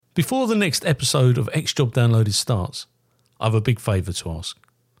Before the next episode of X Job Downloaded starts, I have a big favour to ask.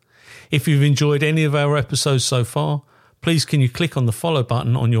 If you've enjoyed any of our episodes so far, please can you click on the follow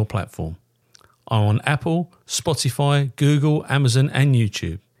button on your platform. I'm on Apple, Spotify, Google, Amazon and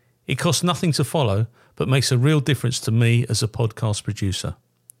YouTube. It costs nothing to follow, but makes a real difference to me as a podcast producer.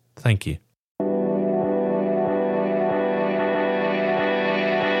 Thank you.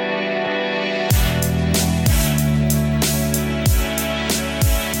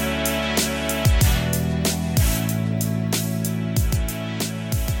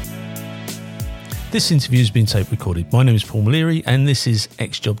 This interview has been tape recorded. My name is Paul Maliri and this is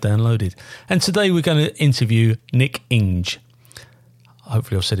X Job Downloaded. And today we're going to interview Inge.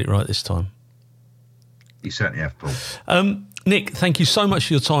 Hopefully I've said it right this time. You certainly have, Paul. Nick, thank you so much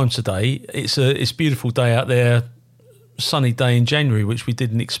for your time today. It's a beautiful day out there, sunny day in January, which we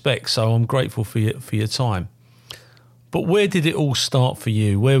didn't expect. So I'm grateful for your time. But where did it all start for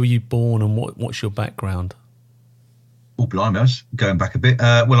you? Where were you born and what's your background? Oh, blimey, I was going back a bit.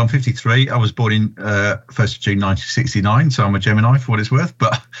 Well, I'm 53. I was born in 1st of June 1969, so I'm a Gemini for what it's worth.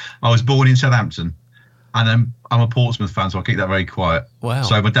 But I was born in Southampton, and I'm a Portsmouth fan, so I'll keep that very quiet. Wow.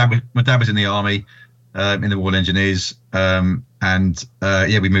 So my dad was in the army, in the Royal Engineers, and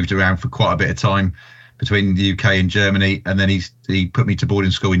we moved around for quite a bit of time between the UK and Germany, and then he put me to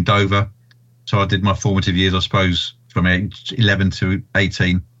boarding school in Dover. So I did my formative years, I suppose, from age 11 to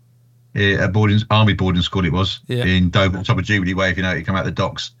 18. Army boarding school it was, in Dover, top of Jubilee Way, if you know it, you come out the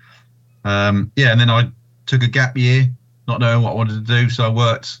docks. And then I took a gap year, not knowing what I wanted to do, so I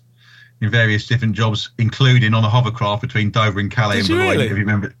worked in various different jobs, including on a hovercraft between Dover and Calais. Did you really? If you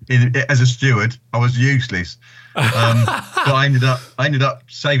remember, as a steward, I was useless. But I ended up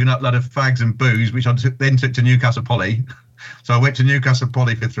saving up a lot of fags and booze, which I then took to Newcastle Poly. So I went to Newcastle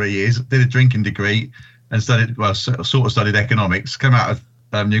Poly for 3 years, did a drinking degree, and studied economics. Came out of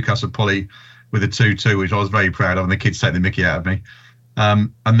Newcastle Poly with a 2-2, which I was very proud of, and the kids take the mickey out of me.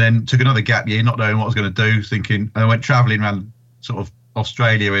 And then took another gap year, not knowing what I was going to do, and I went travelling around sort of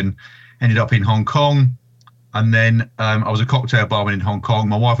Australia and ended up in Hong Kong. And then I was a cocktail barman in Hong Kong.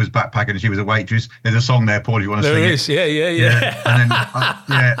 My wife was backpacking and she was a waitress. There's a song there, Paul, if you want to sing it. There is, yeah.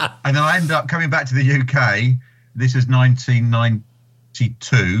 And then I ended up coming back to the UK. This was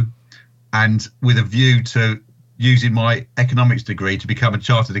 1992, and with a view to using my economics degree to become a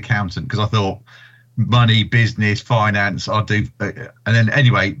chartered accountant, because I thought money, business, finance, I'll do. And then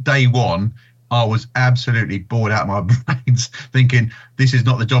anyway, day one, I was absolutely bored out of my brains, thinking this is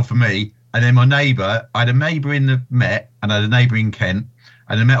not the job for me. And then I had a neighbour in the Met, and I had a neighbour in Kent,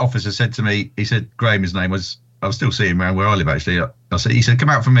 and the Met officer said to me, he said, Graham, his name was, I was still seeing him around where I live actually. He said, come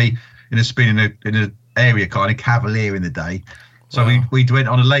out for me in a spin in a area car, in a Cavalier in the day. So we went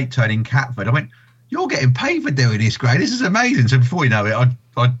on a late turn in Catford. I went, you're getting paid for doing this, Graham. This is amazing. So before you know it,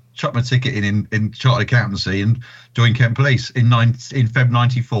 I chucked my ticket in chartered accountancy and joined Kent Police in Feb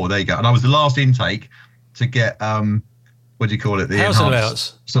 94. There you go. And I was the last intake to get, what do you call it? The housing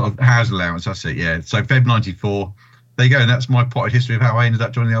allowance. Sort of housing allowance, that's it, yeah. So Feb 94. There you go. And that's my potted history of how I ended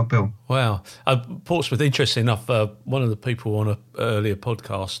up joining the old bill. Wow. Portsmouth, interesting enough, one of the people on an earlier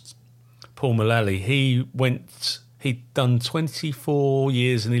podcast, Paul Mullally, he'd done 24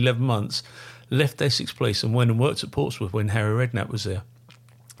 years and 11 months, left Essex Police and went and worked at Portsmouth when Harry Redknapp was there.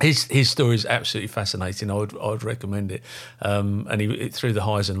 His story is absolutely fascinating. I would recommend it. And he through the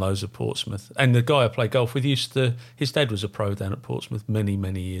highs and lows of Portsmouth. And the guy I play golf with his dad was a pro down at Portsmouth many,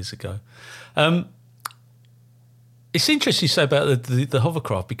 many years ago. It's interesting you say about the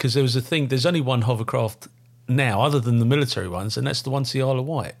hovercraft, because there was a thing, there's only one hovercraft now other than the military ones, and that's the one to the Isle of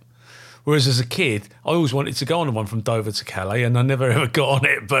Wight. Whereas as a kid, I always wanted to go on the one from Dover to Calais, and I never ever got on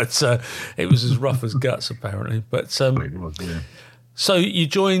it. But it was as rough as guts, apparently. But so you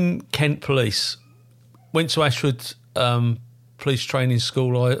joined Kent Police, went to Ashford Police Training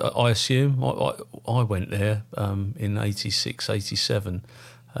School, I assume. I went there in 86, 87,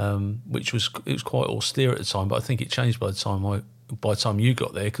 which was quite austere at the time. But I think it changed by the time you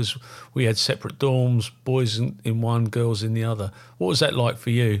got there, because we had separate dorms, boys in one, girls in the other. What was that like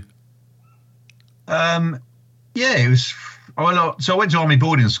for you? It was. So I went to army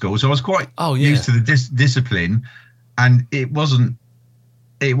boarding school, so I was quite used to the discipline, and it wasn't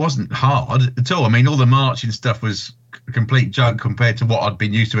hard at all. I mean, all the marching stuff was a complete joke compared to what I'd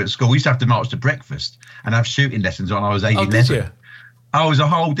been used to at school. We used to have to march to breakfast and have shooting lessons when I was 11. Did you? I was a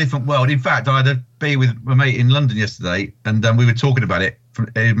whole different world. In fact, I had a beer with my mate in London yesterday, and we were talking about it,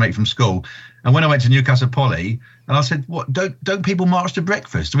 a mate from school. And when I went to Newcastle Poly, and I said, "What? Don't people march to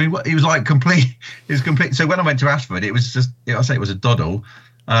breakfast?" I mean, he was like complete. It was complete. So when I went to Ashford, it was just, I say it was a doddle.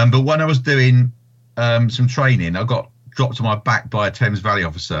 But when I was doing some training, I got dropped on my back by a Thames Valley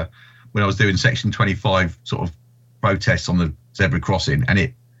officer when I was doing Section 25 sort of protests on the zebra crossing, and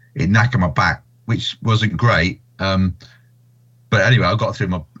it knackered my back, which wasn't great. But anyway, I got through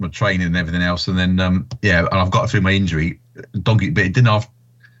my training and everything else, and then and I've got through my injury. Donkey, but it didn't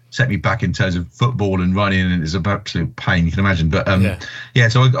set me back in terms of football and running, and it's an absolute pain, you can imagine. But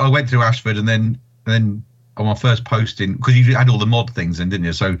so I went through Ashford, and then on my first posting, because you had all the mod things then, didn't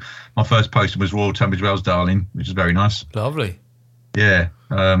you? So my first posting was Royal Tunbridge Wells, Darling, which is very nice. Lovely. Yeah.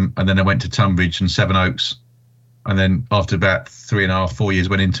 And then I went to Tunbridge and Sevenoaks, and then after about 3.5, 4 years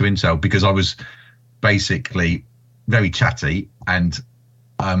went into Intel, because I was basically very chatty, and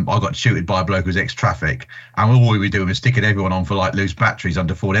I got shooted by a bloke who was ex-traffic, and all we were doing was sticking everyone on for like loose batteries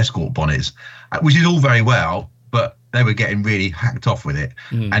under Ford Escort bonnets, which is all very well, but they were getting really hacked off with it.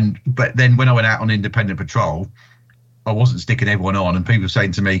 But then when I went out on independent patrol, I wasn't sticking everyone on, and people were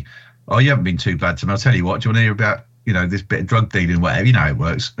saying to me, "Oh, you haven't been too bad to me. I'll tell you what, do you want to hear about, this bit of drug dealing, whatever, you know how it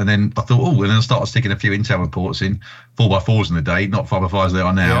works." And then I thought, and then I started sticking a few Intel reports in, 4x4s in the day, not 5x5s they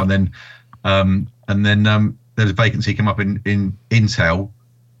are now. And then there was a vacancy come up in Intel,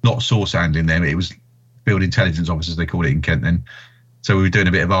 not source handling them. It was field intelligence officers, they called it in Kent then. So we were doing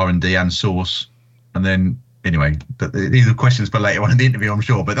a bit of R&D and source. And then, anyway, but these are questions for later on in the interview, I'm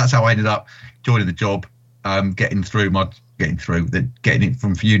sure. But that's how I ended up joining the job, getting it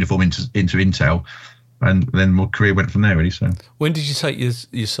from uniform into Intel. And then my career went from there, really. So when did you take your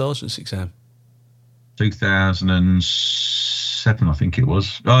sergeant's exam? 2007, I think it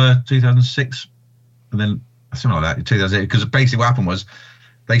was. 2006. And then something like that, 2008. Because basically what happened was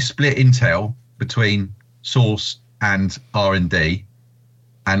they split Intel between source and R&D,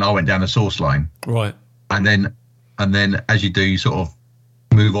 and I went down the source line. Right. And then as you do, you sort of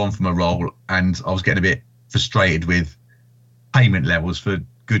move on from a role, and I was getting a bit frustrated with payment levels for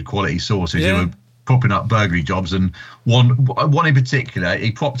good quality sources who were propping up burglary jobs. And one in particular,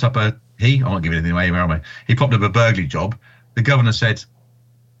 he propped up I won't give anything away, where am I? He propped up a burglary job. The governor said,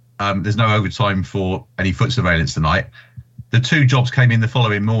 there's no overtime for any foot surveillance tonight. The two jobs came in the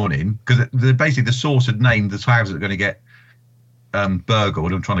following morning, because basically the source had named the houses that are going to get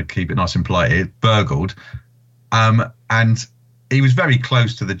burgled. I'm trying to keep it nice and polite here, burgled. And he was very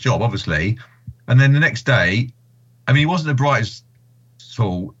close to the job, obviously. And then the next day, I mean, he wasn't the brightest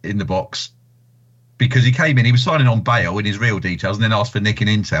tool in the box, because he came in, he was signing on bail in his real details, and then asked for Nick and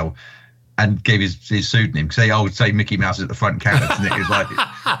Intel, and gave his pseudonym, because I would say Mickey Mouse is at the front counter. Nick was like,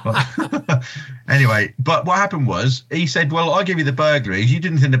 anyway, but what happened was, he said, "Well, I'll give you the burglaries. You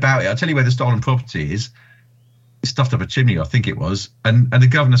didn't think about it. I'll tell you where the stolen property is." He stuffed up a chimney, I think it was. And the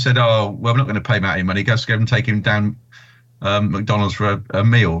governor said, "Oh, well, we're not going to pay him out any money. Go and take him down McDonald's for a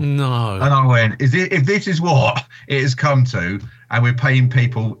meal." No. And I went, if this is what it has come to, and we're paying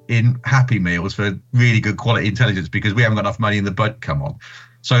people in Happy Meals for really good quality intelligence because we haven't got enough money in the budget, come on.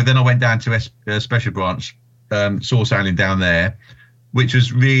 So then I went down to Special Branch, source handling down there, which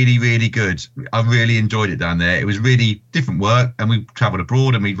was really, really good. I really enjoyed it down there. It was really different work, and we travelled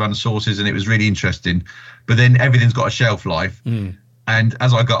abroad and we run sources, and it was really interesting. But then everything's got a shelf life. And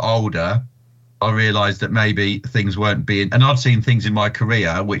as I got older, I realised that maybe things weren't being, and I'd seen things in my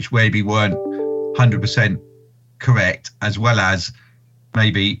career which maybe weren't 100% correct, as well as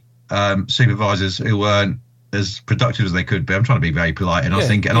maybe supervisors who weren't as productive as they could be. I'm trying to be very polite, and I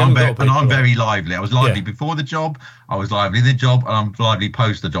think, and I'm very lively. I was lively before the job, I was lively in the job, and I'm lively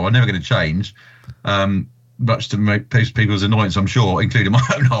post the job. I'm never going to change, much to make people's annoyance, I'm sure, including my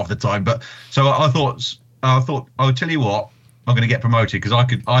own half the time. But so I thought, I'll tell you what, I'm going to get promoted, because I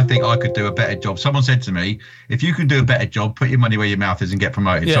think I could do a better job. Someone said to me, if you can do a better job, put your money where your mouth is and get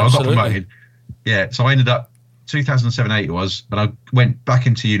promoted. So I got promoted. Yeah, so I ended up 2007-8 it was, and I went back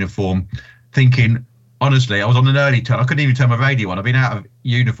into uniform thinking, honestly, I was on an early turn. I couldn't even turn my radio on. I've been out of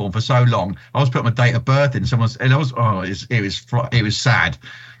uniform for so long. I was putting my date of birth in. It was sad.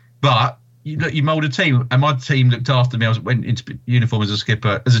 But you mould a team, and my team looked after me. I went into uniform as a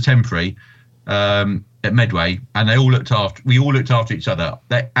skipper, as a temporary at Medway, and we all looked after each other.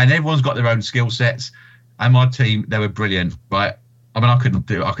 And everyone's got their own skill sets. And my team, they were brilliant, right? I mean, I couldn't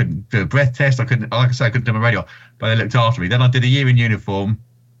do a breath test. I couldn't do my radio, but they looked after me. Then I did a year in uniform,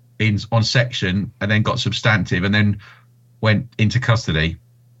 on section, and then got substantive, and then went into custody.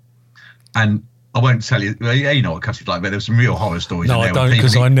 And I won't tell you, you know what custody's like, but there's some real horror stories. No, I don't,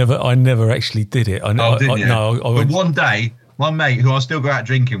 because I never actually did it. Didn't you? No, but one day, my mate, who I still go out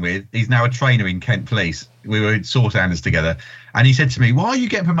drinking with, he's now a trainer in Kent Police. We were source handlers together, and he said to me, "Why are you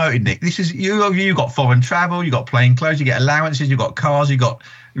getting promoted, Nick? This is you got foreign travel, you got plain clothes, you get allowances, you got cars, you got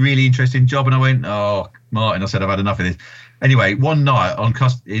really interesting job." And I went, "Oh, Martin," I said, "I've had enough of this." Anyway, one night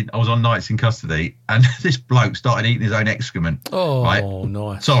I was on nights in custody, and this bloke started eating his own excrement. Oh, right?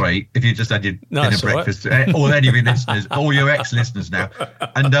 Nice. Sorry if you just had your dinner breakfast, right. Or any of your listeners, all your ex-listeners now.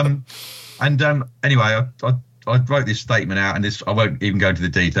 And anyway, I wrote this statement out, and I won't even go into the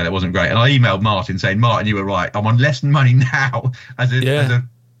detail. It wasn't great. And I emailed Martin saying, Martin, you were right. I'm on less money now as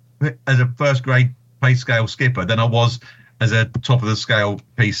a first grade pay scale skipper than I was as a top of the scale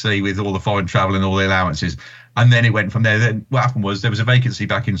PC with all the foreign travel and all the allowances. And then it went from there. Then what happened was there was a vacancy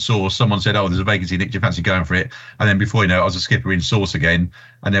back in Source. Someone said, "Oh, there's a vacancy, Nick. Do you fancy going for it?" And then before you know it, I was a skipper in Source again.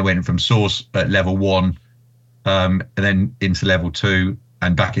 And then went from Source at level 1, and then into level 2,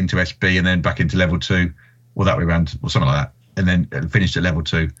 and back into SB, and then back into level 2, or that way around, or something like that. And then finished at level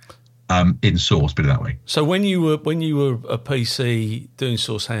 2 in Source, put it that way. So when you were a PC doing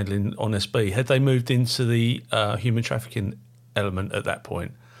source handling on SB, had they moved into the human trafficking element at that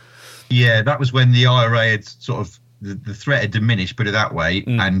point? Yeah, that was when the IRA had sort of the threat had diminished, put it that way,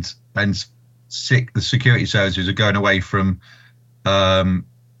 and the security services are going away from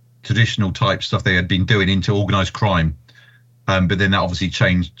traditional type stuff they had been doing into organised crime. But then that obviously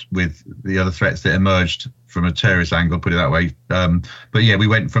changed with the other threats that emerged from a terrorist angle, put it that way. But yeah, we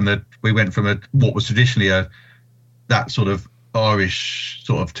went from what was traditionally that sort of Irish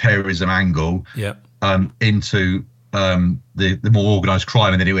sort of terrorism angle, into the more organised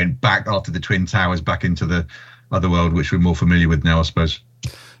crime, and then it went back after the Twin Towers back into the other world, which we're more familiar with now, I suppose.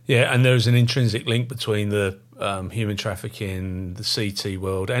 Yeah, and there's an intrinsic link between the human trafficking, the CT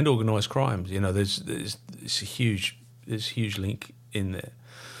world, and organised crimes. You know, there's a huge link in there.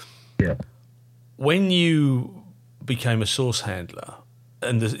 Yeah. When you became a source handler,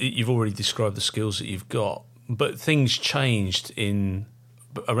 and you've already described the skills that you've got, but things changed in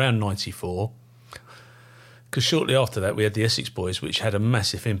around 94. Because shortly after that, we had the Essex Boys, which had a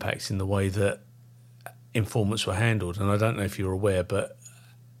massive impact in the way that informants were handled. And I don't know if you're aware, but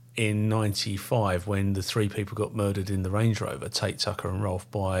in 95, when the 3 people got murdered in the Range Rover, Tate, Tucker and Rolfe,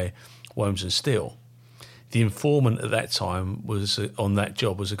 by Worms and Steele, the informant at that time on that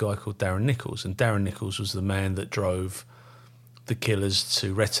job was a guy called Darren Nichols. And Darren Nichols was the man that drove the killers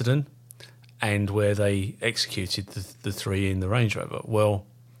to Rettendon and where they executed the 3 in the Range Rover. Well,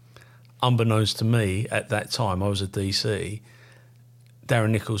 unbeknownst to me at that time, I was a DC, Darren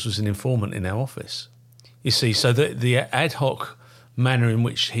Nichols was an informant in our office. You see, so the ad hoc manner in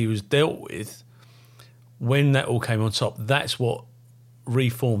which he was dealt with, when that all came on top, that's what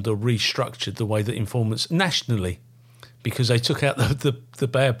reformed or restructured the way that informants nationally, because they took out the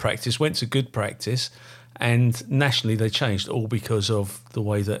bad practice, went to good practice, and nationally they changed, all because of the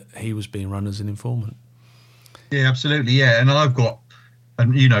way that he was being run as an informant. Yeah, absolutely. Yeah, and I've got,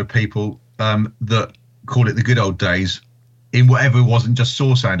 and you know, people that call it the good old days in whatever wasn't just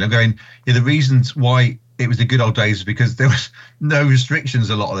source handling. I'm going, yeah, the reasons why it was the good old days is because there was no restrictions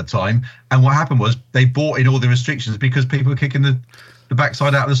a lot of the time. And what happened was they brought in all the restrictions because people were kicking the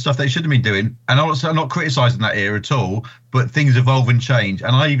backside out of the stuff they should have been doing. And I'm not criticising that era at all, but things evolve and change.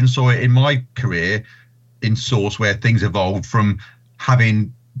 And I even saw it in my career in Source, where things evolved from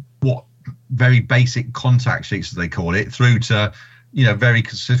having very basic contact sheets, as they call it, through to, you know, very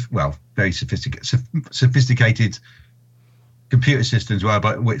sophisticated computer systems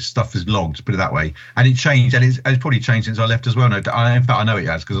whereby which stuff is logged, put it that way. And it changed, and it's probably changed since I left as well. No, in fact, I know it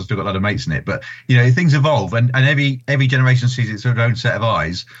has, because I've still got a lot of mates in it. But, you know, things evolve, and every generation sees its own set of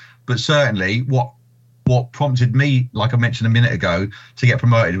eyes. But certainly what prompted me, like I mentioned a minute ago, to get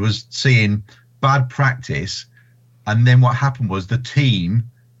promoted was seeing bad practice. And then what happened was the team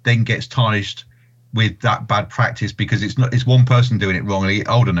then gets tarnished with that bad practice, because it's one person doing it wrongly.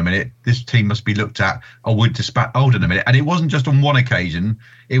 Hold on a minute, this team must be looked at. Hold on a minute. And it wasn't just on one occasion,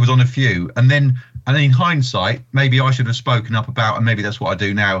 it was on a few. And then in hindsight, maybe I should have spoken up about, and maybe that's what I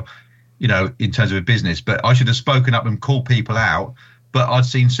do now, you know, in terms of a business, but I should have spoken up and called people out. But I'd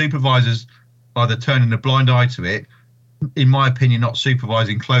seen supervisors either turning a blind eye to it, in my opinion, not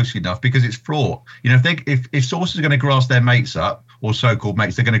supervising closely enough, because it's fraught. You know, if sources are going to grass their mates up, or so-called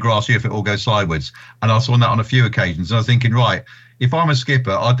mates, they're going to grass you if it all goes sideways. And I saw that on a few occasions. And I was thinking, right, if I'm a skipper,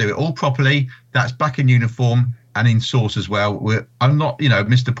 I'll do it all properly. That's back in uniform and in Source as well. I'm not, you know,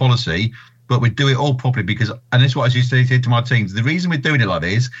 Mr. Policy, but we do it all properly, because, and that's what I used to say to my teams, the reason we're doing it like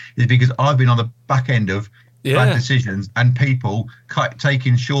this is because I've been on the back end of bad decisions and people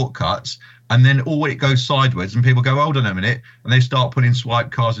taking shortcuts, and then it goes sideways and people go, hold on a minute, and they start putting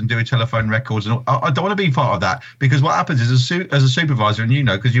swipe cards and doing telephone records. And I don't want to be part of that, because what happens is as a supervisor, and you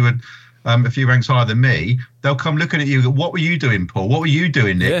know, because you were a few ranks higher than me, they'll come looking at you. What were you doing, Paul? What were you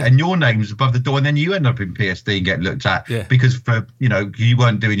doing, Nick? Yeah. And your name's above the door, and then you end up in PSD and get looked at because you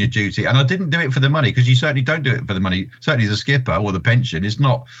weren't doing your duty. And I didn't do it for the money, because you certainly don't do it for the money. Certainly, as a skipper or the pension, it's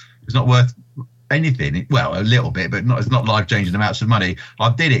not worth anything. Well, a little bit, but it's not life changing amounts of money.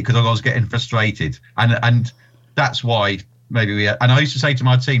 I did it because I was getting frustrated, and that's why maybe and I used to say to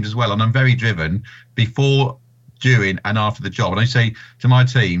my teams as well, and I'm very driven before, during and after the job. And I say to my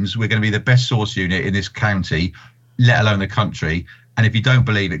teams, we're going to be the best source unit in this county, let alone the country. And if you don't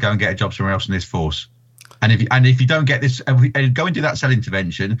believe it, go and get a job somewhere else in this force. And if you don't get this, go and do that cell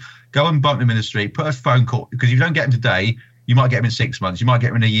intervention, go and bump them in the street, put a phone call, because if you don't get them today, you might get them in 6 months, you might get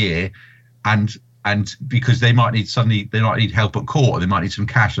them in a year. And because they might need help at court, or they might need some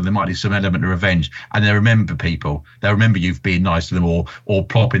cash, or they might need some element of revenge, and they remember people. They remember you being nice to them, or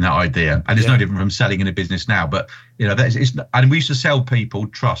plopping that idea. And it's no different from selling in a business now. But and we used to sell people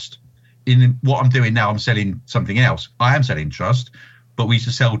trust. In what I'm doing now, I'm selling something else. I am selling trust, but we used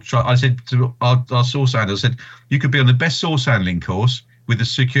to sell trust. I said to our source handler, I said, you could be on the best source handling course with the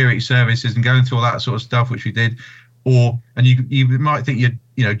security services and going through all that sort of stuff, which we did, and you might think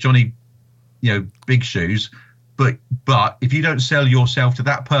you're Johnny, big shoes, but if you don't sell yourself to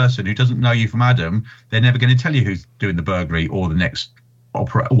that person who doesn't know you from Adam, they're never going to tell you who's doing the burglary or the next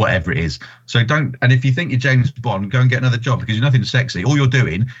opera, whatever it is. So don't. And if you think you're James Bond, go and get another job, because you're nothing sexy. All you're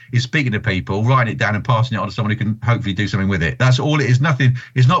doing is speaking to people, writing it down, and passing it on to someone who can hopefully do something with it. That's all it is. Nothing.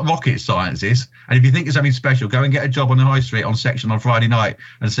 It's not rocket science. And if you think it's something special, go and get a job on the high street on section on Friday night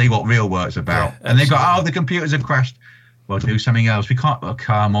and see what real work's about. And they go, the computers have crashed. Well, do something else. We can't. Oh,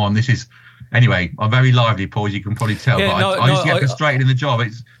 come on. This is. Anyway, I'm very lively, Paul, as you can probably tell. Yeah, but I used to get frustrated in the job.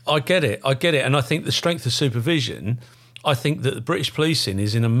 I get it. And I think the strength of supervision, I think that the British policing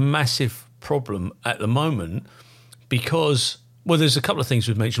is in a massive problem at the moment because, well, there's a couple of things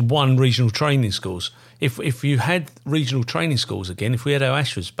we've mentioned. One, regional training schools. If you had regional training schools again, if we had our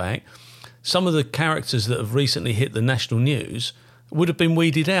Ashfords back, some of the characters that have recently hit the national news would have been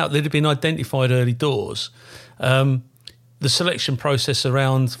weeded out. They'd have been identified early doors. The selection process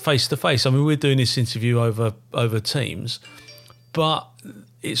around face-to-face. I mean, we're doing this interview over Teams, but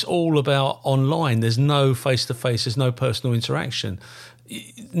it's all about online. There's no face-to-face. There's no personal interaction.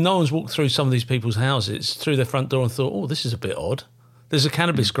 No one's walked through some of these people's houses, through their front door and thought, oh, this is a bit odd. There's a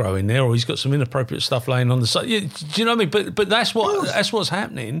cannabis growing there, or he's got some inappropriate stuff laying on the side. Do you know what I mean? But that's what's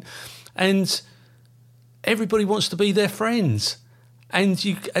happening. And everybody wants to be their friends. And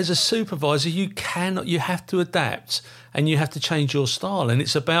you, as a supervisor, you have to adapt and you have to change your style. And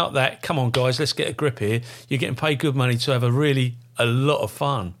it's about that, come on, guys, let's get a grip here. You're getting paid good money to have a lot of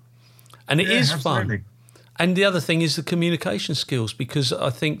fun. And it is absolutely fun. And the other thing is the communication skills, because I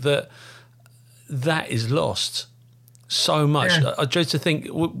think that is lost so much. Yeah. I dread to think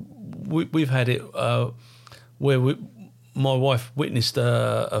we've had it where my wife witnessed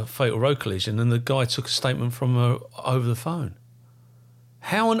a fatal road collision and the guy took a statement from her over the phone.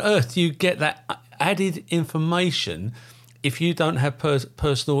 How on earth do you get that added information if you don't have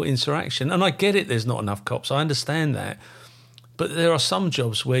personal interaction? And I get it, there's not enough cops. I understand that. But there are some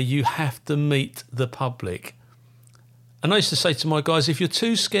jobs where you have to meet the public. And I used to say to my guys, if you're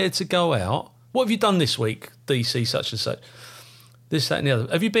too scared to go out, what have you done this week, DC such and such? This, that and the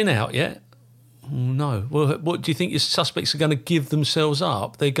other. Have you been out yet? No. Well, what do you think your suspects are going to give themselves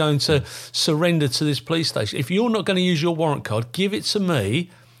up? They're going to surrender to this police station. If you're not going to use your warrant card, give it to me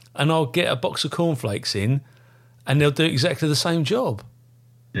and I'll get a box of cornflakes in and they'll do exactly the same job.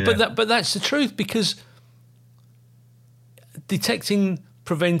 Yeah. But that's the truth, because detecting,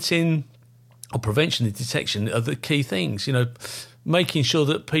 preventing, or prevention and detection are the key things. You know, making sure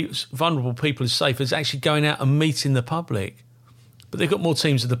that vulnerable people are safe is actually going out and meeting the public. But they've got more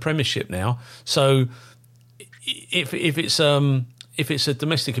teams of the Premiership now. So if it's a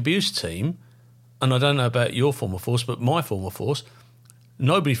domestic abuse team, and I don't know about your former force, but my former force,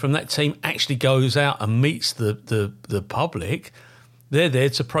 nobody from that team actually goes out and meets the public. They're there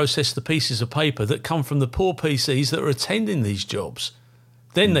to process the pieces of paper that come from the poor PCs that are attending these jobs.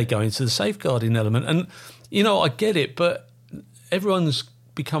 Then they go into the safeguarding element. And, you know, I get it, but everyone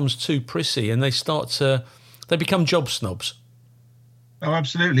becomes too prissy and they become job snobs. Oh,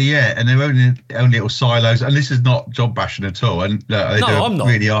 absolutely, yeah. And they're own little silos. And this is not job bashing at all. And I'm not.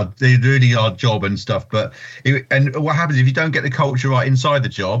 They do a really hard job and stuff. But and what happens if you don't get the culture right inside the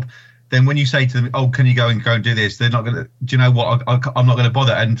job? Then when you say to them, "Oh, can you go and do this?" They're not going to. Do you know what? I'm not going to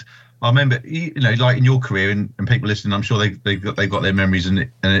bother. And I remember, you know, like in your career and people listening, I'm sure they've got their memories of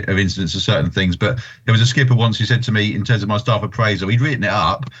incidents of certain things. But there was a skipper once who said to me, in terms of my staff appraisal, he'd written it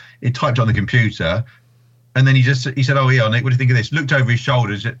up, he typed it on the computer. And then he said, "Oh yeah, Nick, what do you think of this?" Looked over his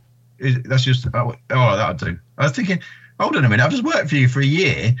shoulders That's just that'll do. I was thinking, hold on a minute, I've just worked for you for a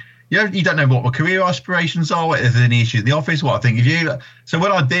year. You don't know what my career aspirations are, whether there's any issues in the office, what I think of you. So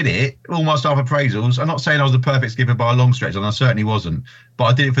when I did it, all my staff appraisals, I'm not saying I was the perfect skipper by a long stretch, and I certainly wasn't, but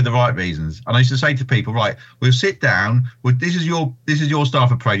I did it for the right reasons. And I used to say to people, right, we'll sit down, this is your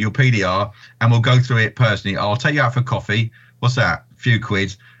staff appraisal, your PDR, and we'll go through it personally. I'll take you out for coffee. What's that? A few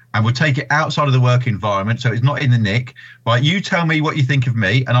quid. And we'll take it outside of the work environment, so it's not in the nick. Right, you tell me what you think of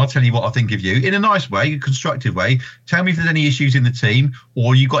me, and I'll tell you what I think of you in a nice way, a constructive way. Tell me if there's any issues in the team,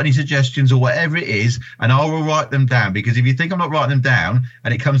 or you got any suggestions, or whatever it is, and I will write them down. Because if you think I'm not writing them down,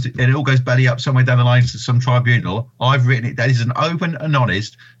 and it all goes belly up somewhere down the line to some tribunal, I've written it. That is an open and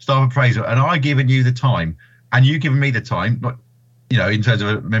honest staff appraisal, and I've given you the time, and you've given me the time, not, in terms of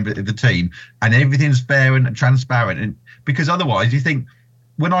a member of the team, and everything's fair and transparent. And because otherwise, you think,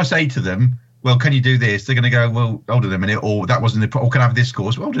 when I say to them, well, can you do this? They're going to go, well, hold on a minute, or that wasn't the, or can I have this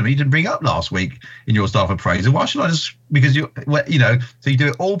course? Well, hold on a minute, you didn't bring it up last week in your staff appraisal. Why should I just, because so you do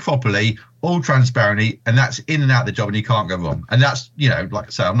it all properly, all transparently, and that's in and out the job, and you can't go wrong. And that's, like I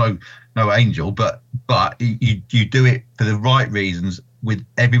say, I'm no angel, but you do it for the right reasons with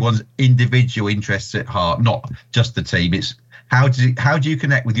everyone's individual interests at heart, not just the team. It's how do you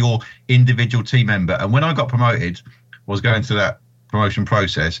connect with your individual team member? And when I got promoted, I was going through that promotion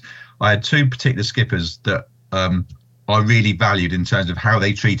process, I had two particular skippers that I really valued in terms of how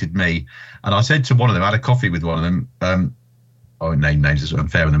they treated me. And I said to one of them, I had a coffee with one of them, I won't name names, it's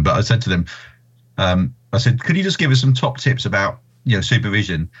unfair with them, but I said to them, I said, could you just give us some top tips about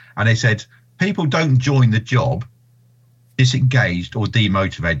supervision? And they said, people don't join the job disengaged or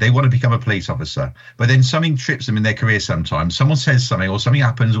demotivated. They want to become a police officer, but then something trips them in their career sometimes. Someone says something, or something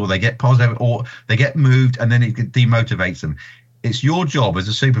happens, or they get positive, or they get moved, and then it demotivates them. It's your job as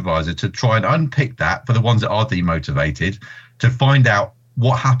a supervisor to try and unpick that for the ones that are demotivated, to find out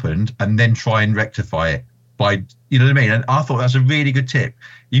what happened and then try and rectify it by, you know what I mean? And I thought that's a really good tip.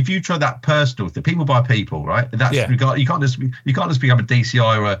 If you try that personal thing, people by people, right? That's you can't just become a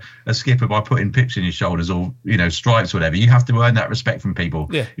DCI or a skipper by putting pips in your shoulders or stripes or whatever. You have to earn that respect from people.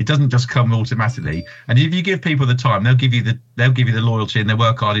 Yeah. It doesn't just come automatically. And if you give people the time, they'll give you the loyalty, and they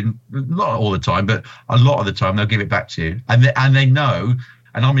work hard in, not all the time, but a lot of the time they'll give it back to you. And they know.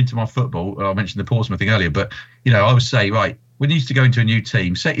 And I'm into my football. I mentioned the Portsmouth thing earlier, but I would say, right, when you used to go into a new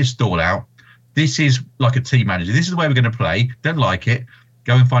team, set your stall out. This is like a team manager. This is the way we're going to play. Don't like it,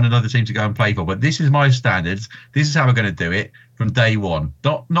 go and find another team to go and play for. But this is my standards. This is how we're going to do it from day one.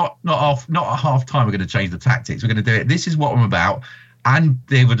 Not at half time. We're going to change the tactics. We're going to do it. This is what I'm about. And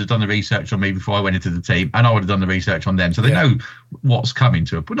they would have done the research on me before I went into the team, and I would have done the research on them, so they know what's coming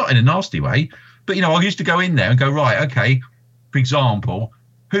to it. But not in a nasty way. But I used to go in there and go, right, okay. For example,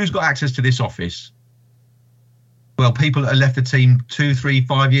 who's got access to this office? Well, people that left the team 2, 3,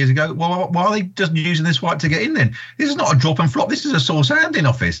 5 years ago, well, why are they just using this swipe to get in then? This is not a drop and flop. This is a source handling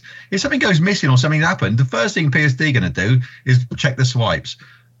office. If something goes missing or something happened, the first thing PSD going to do is check the swipes.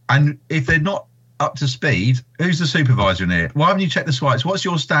 And if they're not up to speed, who's the supervisor in here? Why haven't you checked the swipes? What's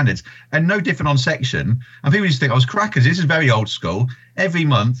your standards? And no different on section. And people just think, I was crackers. This is very old school. Every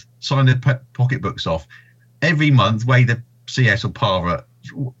month, sign the pocketbooks off. Every month, weigh the CS or PARA.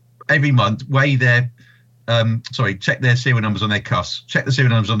 Every month, weigh their check their serial numbers on their cuffs. Check the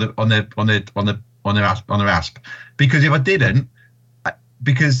serial numbers on their ASP. Because if I didn't,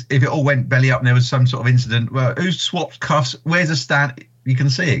 because if it all went belly up and there was some sort of incident, well, who swapped cuffs? Where's the stand? You can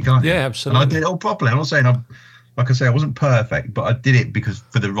see it, can't you? Yeah, absolutely. And I did it all properly. I'm not saying I wasn't perfect, but I did it because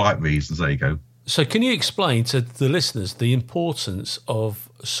for the right reasons. There you go. So can you explain to the listeners the importance of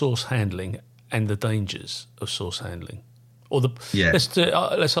source handling and the dangers of source handling? Or let's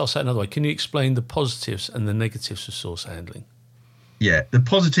ask that another way. Can you explain the positives and the negatives of source handling? Yeah, the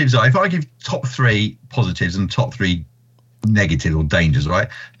positives are, if I give top 3 positives and top 3 negatives or dangers, right?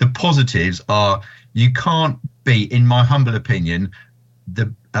 The positives are, you can't be, in my humble opinion,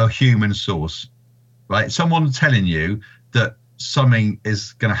 a human source, right? Someone telling you that something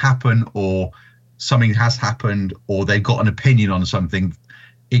is going to happen, or something has happened, or they've got an opinion on something.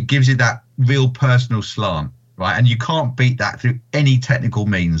 It gives you that real personal slant. Right, and you can't beat that through any technical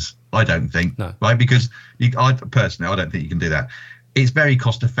means, I don't think. No. Right, because I personally don't think you can do that. It's very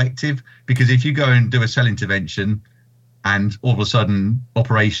cost effective, because if you go and do a cell intervention, and all of a sudden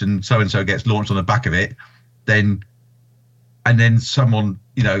operation so and so gets launched on the back of it, then someone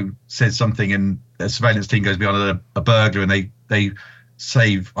says something, and a surveillance team goes behind a burglar, and they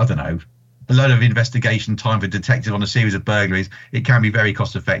save, I don't know, a lot of investigation time for detectives on a series of burglaries. It can be very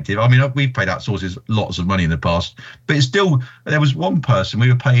cost effective. I mean, we've paid outsources lots of money in the past, but it's still, there was one person we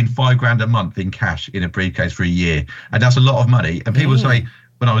were paying $5,000 a month in cash in a briefcase for a year, and that's a lot of money. And people say,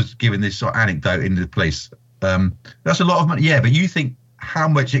 when I was giving this sort of anecdote in the police. That's a lot of money. Yeah, but you think how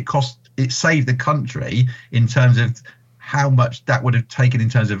much it cost, it saved the country in terms of how much that would have taken in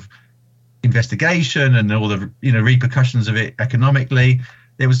terms of investigation and all the repercussions of it economically.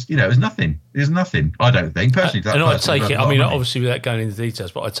 There was it was nothing. There's nothing, I don't think, personally. And I take it, I mean, obviously without going into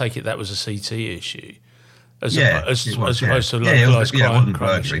details, but I take it that was a CT issue. As opposed to localised crime. It wasn't a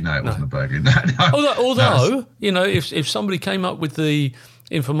burglary. No, it wasn't a burglary. No. Although if somebody came up with the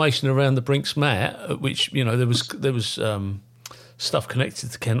information around the Brinks mat, which there was stuff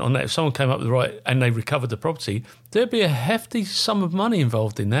connected to Kent on that, if someone came up with the right and they recovered the property, there'd be a hefty sum of money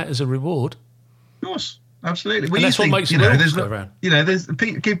involved in that as a reward. Of course. Absolutely. Well, and that's what makes the go around. There's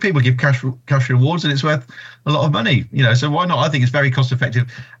people give cash rewards, and it's worth a lot of money. So why not? I think it's very cost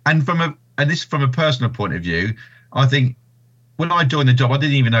effective. And from a personal point of view, I think when I joined the job, I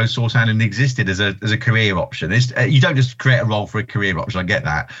didn't even know source handling existed as a career option. You don't just create a role for a career option. I get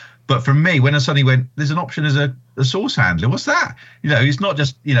that. But for me, when I suddenly went, there's an option as a source handler. What's that? It's not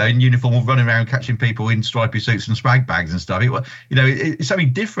just in uniform running around catching people in stripy suits and swag bags and stuff. It's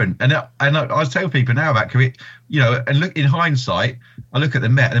something different. And I tell people now about career, and look in hindsight, I look at the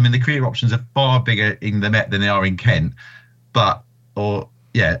Met. I mean, the career options are far bigger in the Met than they are in Kent.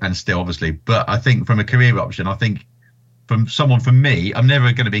 And still obviously. But I think from a career option, I think from me, I'm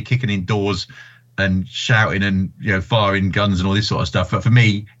never going to be kicking in doors and shouting and firing guns and all this sort of stuff. But for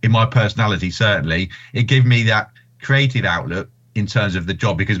me, in my personality, certainly, it gave me that creative outlook in terms of the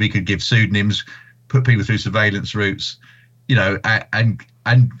job, because we could give pseudonyms, put people through surveillance routes,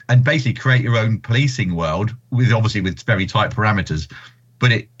 and basically create your own policing world with very tight parameters.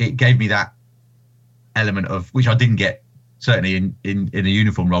 But it gave me that element of which I didn't get certainly in a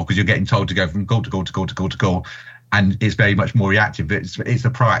uniform role, because you're getting told to go from call to call to call to call to call. And it's very much more reactive, but it's a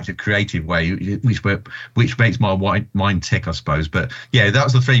proactive, creative way, which makes my mind tick, I suppose. But yeah,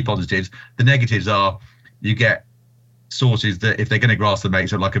 that's the three positives. The negatives are you get sources that if they're going to grass the mate,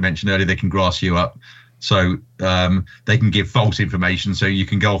 so like I mentioned earlier, they can grass you up. So they can give false information, so you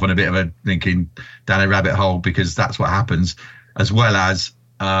can go off on a bit of a thinking down a rabbit hole, because that's what happens. As well as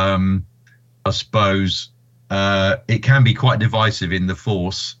I suppose it can be quite divisive in the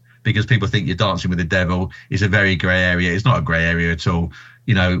force, because people think you're dancing with the devil. It's a very grey area. It's not a grey area at all.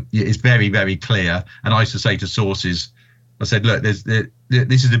 It's very, very clear. And I used to say to sources, I said, look, this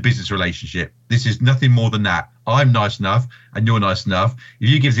is a business relationship. This is nothing more than that. I'm nice enough and you're nice enough. If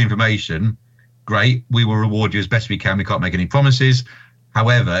you give the information, great. We will reward you as best we can. We can't make any promises.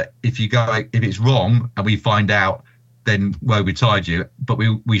 However, if it's wrong and we find out, then woe betide you. But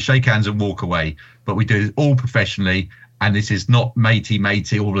we shake hands and walk away. But we do it all professionally. And this is not matey,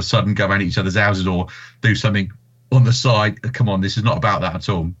 all of a sudden go around each other's houses or do something on the side. Come on, this is not about that at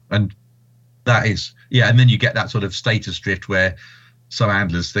all. And that is, and then you get that sort of status drift where some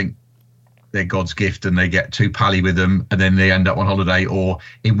handlers think they're God's gift and they get too pally with them, and then they end up on holiday. Or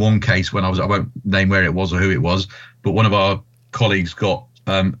in one case, I won't name where it was or who it was, but one of our colleagues got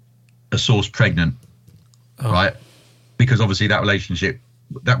a source pregnant, right? Because obviously that relationship,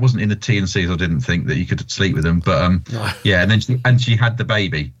 that wasn't in the T&Cs. I didn't think that you could sleep with them, but and then she had the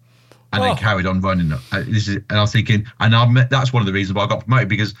baby, and then carried on running. And I was thinking, that's one of the reasons why I got promoted,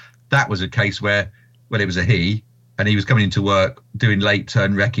 because that was a case where, it was a he, and he was coming into work doing late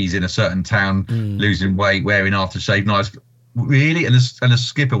turn recce's in a certain town, losing weight, wearing aftershave knives, really, and the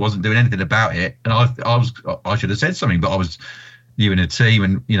skipper wasn't doing anything about it. And I should have said something, but I was new in a team,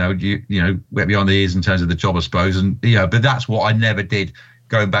 and wet behind the ears in terms of the job, I suppose. And but that's what I never did.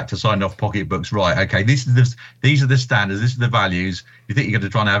 Going back to signing off pocketbooks, right? Okay, these are the standards. This are the values. You think you're going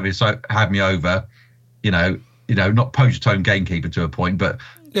to try and have me over? Not poach your tone gamekeeper to a point, but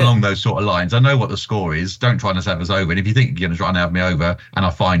along those sort of lines. I know what the score is. Don't try and have us over. And if you think you're going to try and have me over, and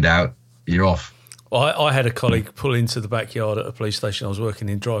I find out, you're off. Well, I had a colleague pull into the backyard at a police station I was working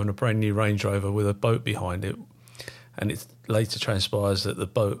in, driving a brand new Range Rover with a boat behind it, and it later transpires that the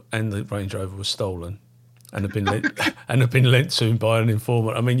boat and the Range Rover was stolen. And have been lent to him by an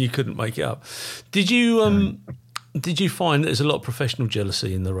informant. I mean, you couldn't make it up. Did you find that there's a lot of professional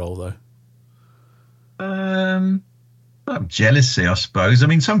jealousy in the role, though? Jealousy, I suppose. I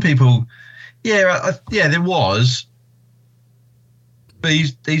mean, some people, there was. But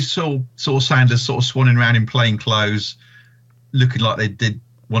these sort of Sanders sort of swanning around in plain clothes, looking like they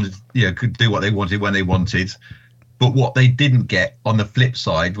could do what they wanted when they wanted. But what they didn't get on the flip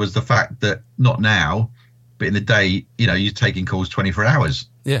side was the fact that not now, but in the day, you're taking calls 24 hours.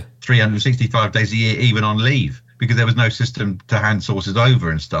 Yeah. 365 days a year, even on leave, because there was no system to hand sources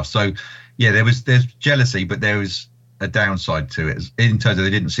over and stuff. So, there's jealousy, but there was a downside to it in terms of they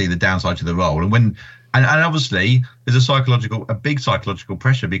didn't see the downside to the role. And when and obviously there's a big psychological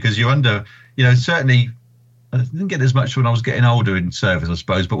pressure because you're under, certainly I didn't get as much when I was getting older in service, I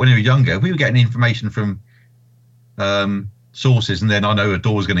suppose, but when you were younger, we were getting information from sources, and then I know a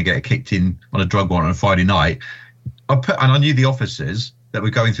door's going to get kicked in on a drug warrant on a Friday night. I knew the officers that were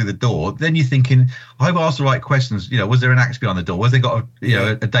going through the door. Then you're thinking, I hope I asked the right questions. Was there an axe behind the door? Was they got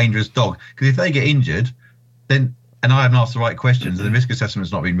a dangerous dog? Because if they get injured, then and I haven't asked the right questions, and the risk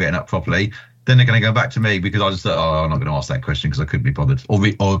assessment's not been written up properly, then they're going to go back to me because I just thought, I'm not going to ask that question because I couldn't be bothered,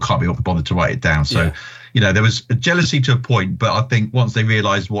 or can't be bothered to write it down. So, there was a jealousy to a point, but I think once they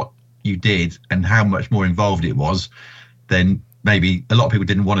realised what you did and how much more involved it was, then maybe a lot of people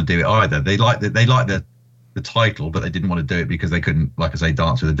didn't want to do it either. They liked the title, but they didn't want to do it because they couldn't, like I say,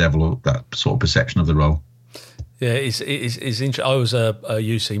 dance with the devil, or that sort of perception of the role. Yeah, it's interesting. I was a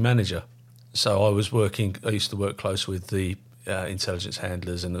UC manager, so I used to work close with the intelligence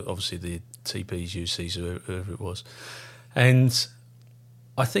handlers and obviously the TPs, UCs, whoever it was. And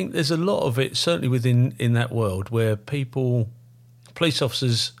I think there's a lot of it, certainly in that world, where police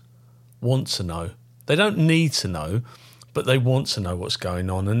officers want to know. They don't need to know, but they want to know what's going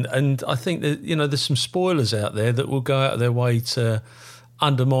on. And I think that, there's some spoilers out there that will go out of their way to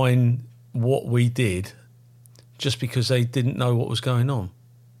undermine what we did just because they didn't know what was going on.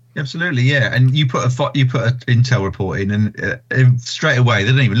 Absolutely, yeah. And you put an intel report in, and straight away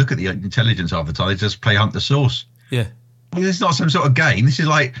they don't even look at the intelligence half the time. They just play hunt the source. Yeah. Well, it's not some sort of game. This is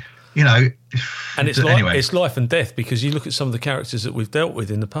like, And it's anyway. It's life and death, because you look at some of the characters that we've dealt with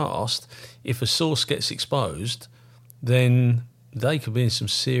in the past. If a source gets exposed, then they could be in some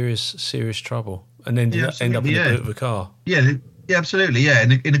serious trouble, and then end up in the boot of a car. Yeah, absolutely, yeah.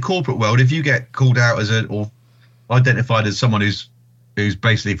 In the corporate world, if you get called out or identified as someone who's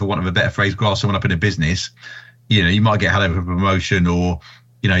basically, for want of a better phrase, grass someone up in a business, you might get had over a promotion, or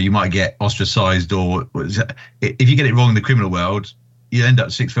you might get ostracized, or if you get it wrong in the criminal world, you end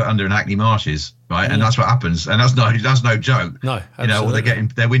up 6 foot under in Hackney Marshes, right? And that's what happens, and that's no joke. No, absolutely. Or they're getting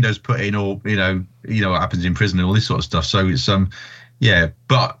their windows put in, or what happens in prison and all this sort of stuff. So it's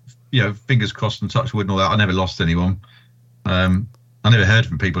but fingers crossed and touch wood and all that. I never lost anyone. I never heard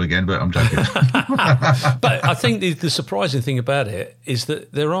from people again, but I'm joking. But I think the surprising thing about it is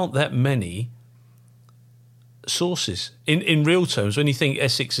that there aren't that many sources in real terms. When you think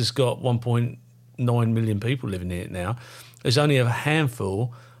Essex has got 1.9 million people living in it now, there's only a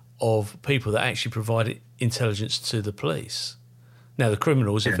handful of people that actually provide intelligence to the police. Now, the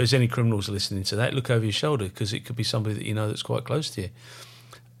criminals, if there's any criminals listening to that, look over your shoulder, because it could be somebody that that's quite close to you.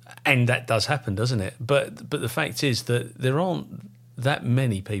 And that does happen, doesn't it? But the fact is that there aren't that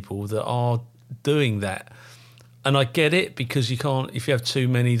many people that are doing that. And I get it, because you can't, if you have too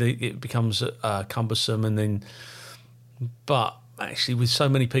many, it becomes cumbersome. But actually, with so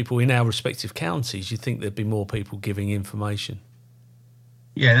many people in our respective counties, you'd think there'd be more people giving information.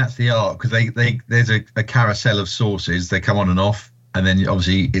 Yeah, that's the art, because there's a carousel of sources. They come on and off, and then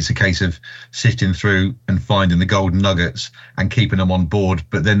obviously it's a case of sifting through and finding the golden nuggets and keeping them on board.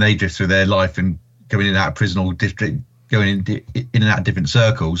 But then they drift through their life and going in and out of prison, or going in and out of different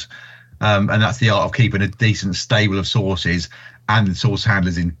circles. And that's the art of keeping a decent stable of sources and the source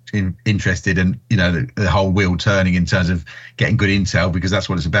handlers interested, and the whole wheel turning in terms of getting good intel, because that's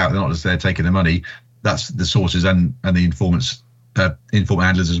what it's about. They're not just there taking the money. That's the sources and the informant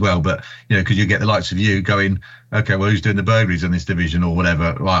handlers as well. But because you get the likes of you going, okay, well, who's doing the burglaries in this division or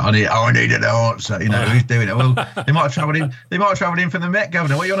whatever? Right, I need an answer. Who's doing it? Well, they might have travelled in. They might have travelled in from the Met,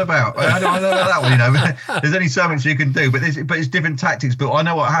 Governor. What are you on about? I don't know about that one. There's only so much you can do, but it's different tactics. But I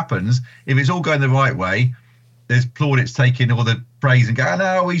know what happens if it's all going the right way. There's plaudits taking all the praise and go,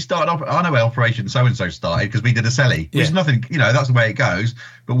 no, we started off. I know where Operation so and so started because we did a celly. Which is nothing. That's the way it goes.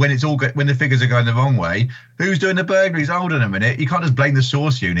 But when it's all when the figures are going the wrong way, who's doing the burglaries? Hold on a minute. You can't just blame the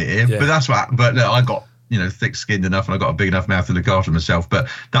source unit here. Yeah. But that's what. But look, I got thick-skinned enough, and I got a big enough mouth to look after myself. But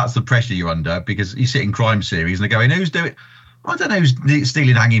that's the pressure you're under, because you sit in crime series and they're going, who's doing? I don't know who's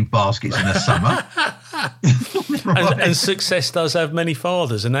stealing hanging baskets in the summer. And success does have many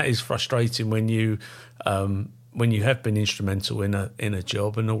fathers, and that is frustrating when you have been instrumental in a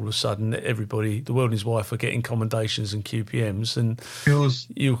job, and all of a sudden everybody, the world and his wife, are getting commendations and QPMs, and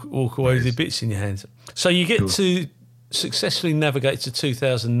you walk away with your bits in your hands. So you get to successfully navigate to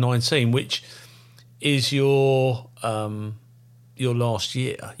 2019, which is your last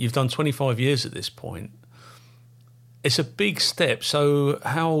year. You've done 25 years at this point. It's a big step. So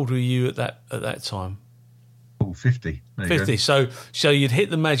how old were you at that time? Oh, 50. 50. So you'd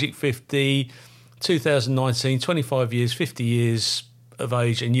hit the magic 50, 2019, 25 years, 50 years of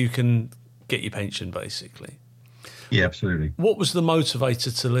age, and you can get your pension, basically. Yeah, absolutely. What was the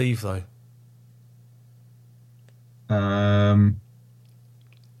motivator to leave, though? Um,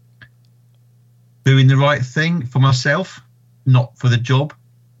 doing the right thing for myself, not for the job.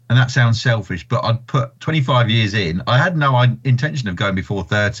 And that sounds selfish, but I'd put 25 years in. I had no intention of going before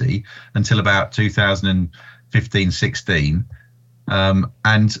 30 until about 2015, 16.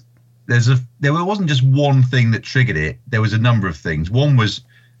 And there wasn't just one thing that triggered it. There was a number of things. One was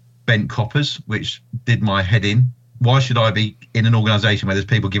bent coppers, which did my head in. Why should I be in an organisation where there's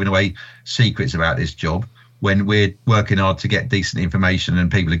people giving away secrets about this job when we're working hard to get decent information and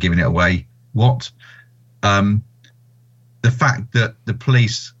people are giving it away? What? The fact that the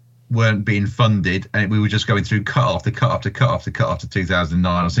police weren't being funded and we were just going through cut after cut after cut after cut after 2009.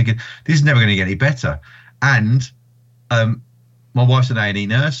 I was thinking, this is never going to get any better. And my wife's an A&E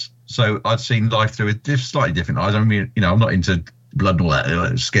nurse, so I'd seen life through a slightly different eyes. I mean, I'm not into blood and all that,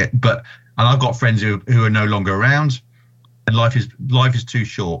 and I've got friends who are no longer around, and life is too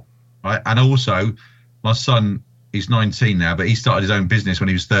short, right? And also, my son is 19 now, but he started his own business when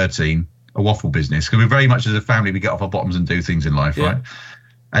he was 13, a waffle business. Because we're very much as a family, we get off our bottoms and do things in life, right?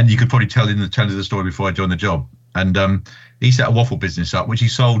 And you could probably tell in the terms of the story before I joined the job. And he set a waffle business up, which he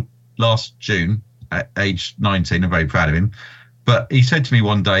sold last June at age 19. I'm very proud of him. But he said to me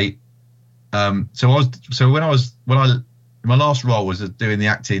one day, my last role was doing the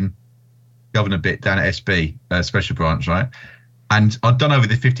acting governor bit down at SB, special branch, right? And I'd done over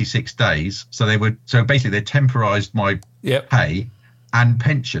the 56 days. So basically they temporised my pay and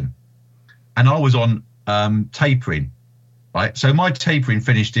pension. And I was on tapering, right? So my tapering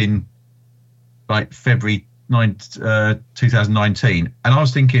finished in like February 2019. And I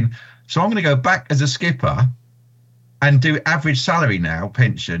was thinking, so I'm going to go back as a skipper and do average salary now,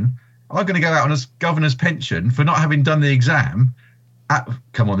 pension. I'm going to go out on a governor's pension for not having done the exam.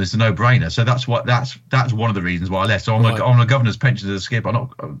 Come on, it's a no-brainer. So that's one of the reasons why I left. So I'm on a governor's pension as a skipper. I'm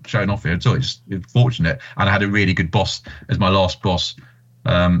not showing off here at all. It's fortunate. And I had a really good boss as my last boss,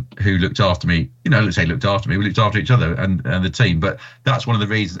 who looked after me. Let's say looked after me. We looked after each other and the team. But that's one of the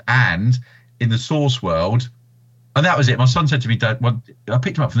reasons. And in the source world, and that was it. My son said to me, Dad, I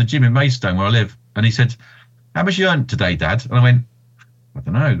picked him up from the gym in Maidstone where I live, and he said, "How much you earned today, Dad?" And I went, "I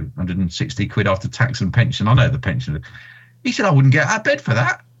don't know, 160 quid after tax and pension. I know the pension." He said, "I wouldn't get out of bed for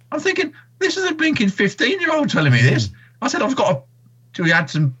that." I'm thinking, this is a blinking 15-year-old telling me this. I said, I've got to, we had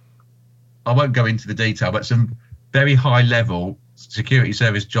some, I won't go into the detail, but some very high level security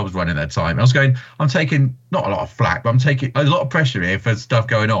service jobs running at that time. I was going, I'm taking not a lot of flack, but I'm taking a lot of pressure here for stuff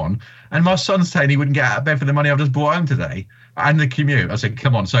going on. And my son's saying he wouldn't get out of bed for the money I've just brought home today and the commute. I said,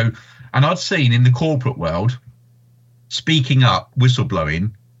 come on. So, and I'd seen in the corporate world, speaking up,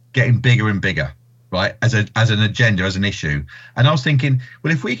 whistleblowing, getting bigger and bigger, right, as an agenda, as an issue. And I was thinking,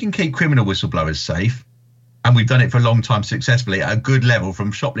 well, if we can keep criminal whistleblowers safe, and we've done it for a long time successfully at a good level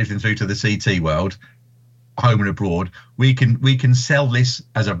from shoplifting through to the CT world, home and abroad, we can sell this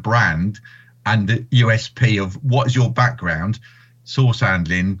as a brand and the USP of what is your background, source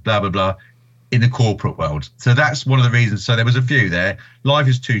handling, blah, blah, blah, in the corporate world. So that's one of the reasons. So there was a few there. Life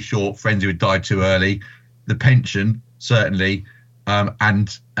is too short, friends who had died too early, the pension, certainly,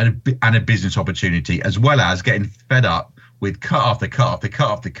 and a business opportunity, as well as getting fed up with cut after cut after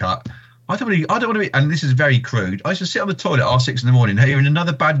cut after cut. I don't want to be, and this is very crude. I used to sit on the toilet at R6 in the morning hearing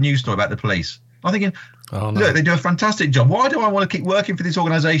another bad news story about the police. I'm thinking, look, they do a fantastic job. Why do I want to keep working for this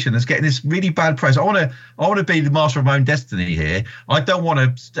organisation that's getting this really bad press? I want to be the master of my own destiny here. I don't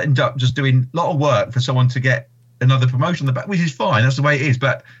want to end up just doing a lot of work for someone to get another promotion on the back, which is fine. That's the way it is.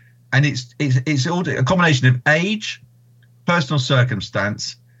 And it's all a combination of age, personal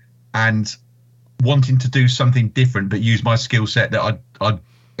circumstance, and wanting to do something different, but use my skill set that I'd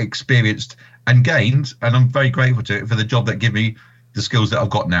experienced and gained. And I'm very grateful to it for the job that gave me the skills that I've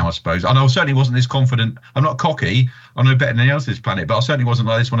got now, I suppose. And I certainly wasn't this confident. I'm not cocky. I'm no better than anyone else on this planet, but I certainly wasn't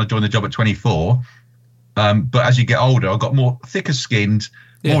like this when I joined the job at 24. But as you get older, I got more thicker skinned,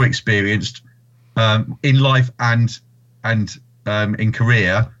 more experienced in life and in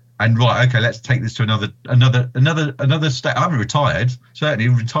career. And right, okay, let's take this to another step. I haven't retired. Certainly,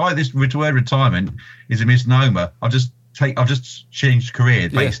 this word retirement is a misnomer. I've just changed career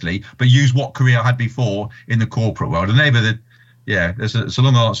basically, but use what career I had before in the corporate world. And they were it's a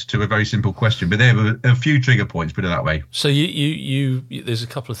long answer to a very simple question, but there were a few trigger points, put it that way. So you there's a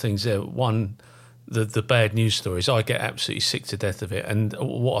couple of things there. One, the bad news stories, I get absolutely sick to death of it. And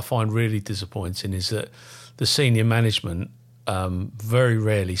what I find really disappointing is that the senior management very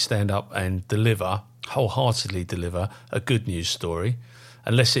rarely stand up and wholeheartedly deliver a good news story,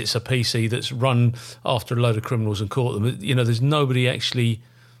 unless it's a PC that's run after a load of criminals and caught them. There's nobody actually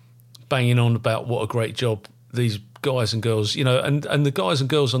banging on about what a great job these guys and girls, and the guys and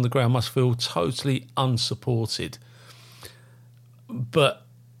girls on the ground must feel totally unsupported but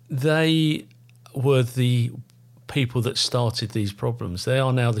they were the people that started these problems. They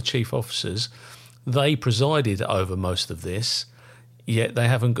are now the chief officers. They presided over most of this, yet they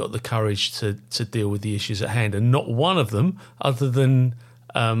haven't got the courage to deal with the issues at hand. And not one of them, other than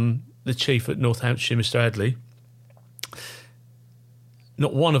the chief at Northamptonshire, Mr. Adley,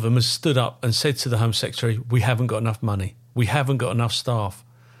 not one of them has stood up and said to the Home Secretary, we haven't got enough money, we haven't got enough staff.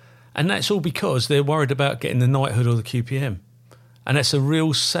 And that's all because they're worried about getting the knighthood or the QPM. And that's a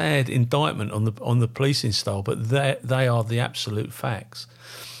real sad indictment on the policing style, but they are the absolute facts.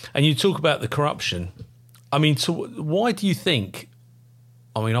 And you talk about the corruption. I mean, why do you think,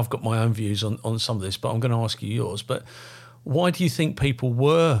 I mean, I've got my own views on some of this, but I'm going to ask you yours, but why do you think people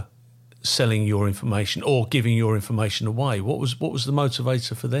were selling your information or giving your information away? What was the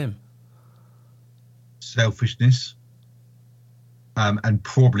motivator for them? Selfishness, and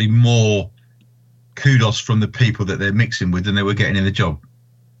probably more kudos from the people that they're mixing with than they were getting in the job.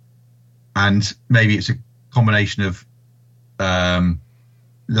 And maybe it's a combination of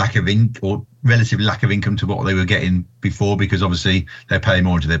relative lack of income to what they were getting before, because obviously they're paying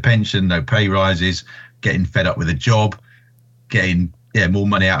more into their pension, no pay rises, getting fed up with a job, getting more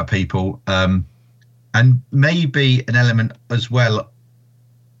money out of people, and maybe an element as well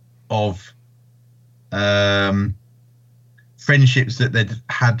of friendships that they'd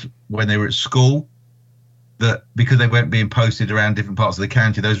had when they were at school, that because they weren't being posted around different parts of the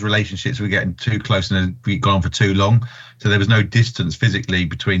county, those relationships were getting too close and had gone on for too long. So there was no distance physically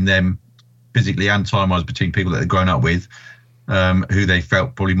between them, physically and time-wise, between people that they'd grown up with, who they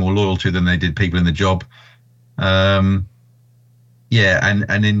felt probably more loyal to than they did people in the job. And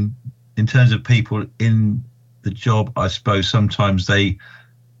in terms of people in the job, I suppose sometimes they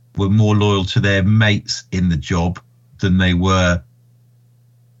were more loyal to their mates in the job than they were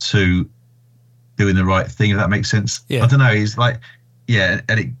to doing the right thing, if that makes sense. I don't know, it's like,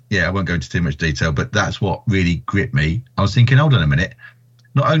 I won't go into too much detail, but that's what really gripped me. I was thinking, hold on a minute,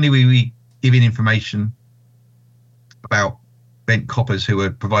 not only were we giving information about bent coppers who were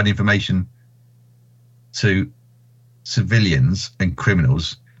providing information to civilians and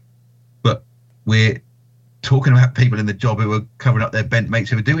criminals, but we're talking about people in the job who were covering up their bent mates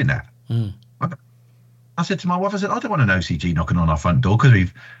who were doing that. I said to my wife, I said, I don't want an OCG knocking on our front door because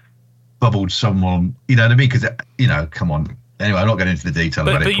we've bubbled someone, you know what I mean? Because, come on. Anyway, I'm not getting into the detail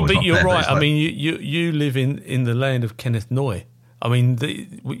about it. But you're right. I mean, you live in the land of Kenneth Noy. I mean,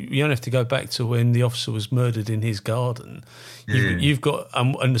 you don't have to go back to when the officer was murdered in his garden. You've got,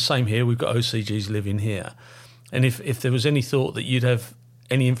 and the same here, we've got OCGs living here. And if there was any thought that you'd have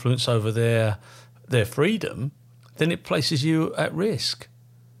any influence over their freedom, then it places you at risk.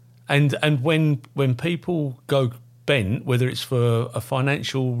 And when people go bent, whether it's for a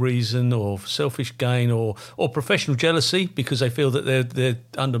financial reason or selfish gain or professional jealousy because they feel that they're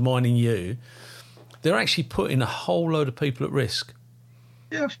undermining you, they're actually putting a whole load of people at risk.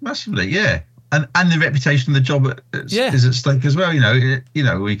 Yeah, massively, yeah. And the reputation of the job is at stake as well.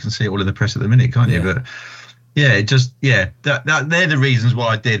 We can see it all in the press at the minute, can't you? But that they're the reasons why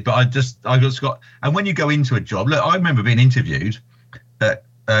I did. But I just got. And when you go into a job, look, I remember being interviewed at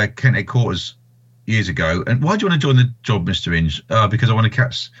Kent Headquarters years ago. And why do you want to join the job, Mr. Inge? Because I want to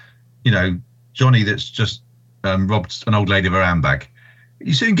catch, Johnny that's just robbed an old lady of her handbag.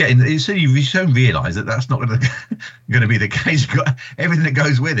 You soon realise that that's not going to be the case. You've got everything that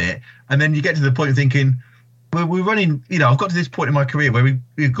goes with it, and then you get to the point of thinking, well, we're running. I've got to this point in my career where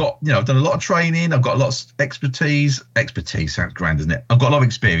we've got, I've done a lot of training. I've got a lot of expertise. Expertise sounds grand, doesn't it? I've got a lot of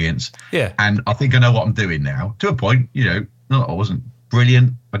experience. Yeah, and I think I know what I'm doing now. To a point, not I wasn't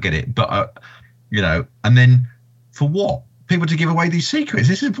brilliant. I get it, but and then for what? People to give away these secrets?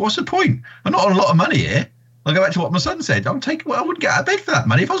 What's the point? I'm not on a lot of money here. I'll go back to what my son said. I wouldn't get out of bed for that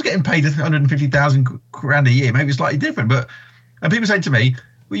money. If I was getting paid 150,000 grand a year, maybe it's slightly different. And people say to me,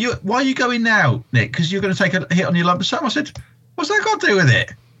 well, why are you going now, Nick? Because you're going to take a hit on your lump sum. I said, what's that got to do with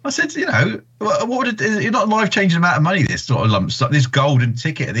it? I said, what would it, you're not a life-changing amount of money, this sort of lump sum, this golden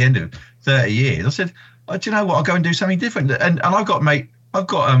ticket at the end of 30 years. I said, do you know what? I'll go and do something different. And I've got mates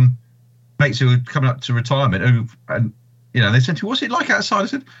who are coming up to retirement and they said to me, what's it like outside? I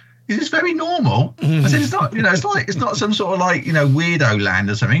said, is this very normal? I said, it's not, it's not some sort of weirdo land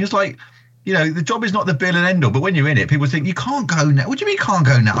or something. It's like, the job is not the bill and end all, but when you're in it, people think you can't go now. What do you mean you can't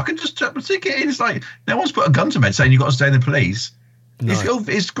go now? I can just chuck my ticket in. It's like, no one's put a gun to me saying you've got to stay in the police. No.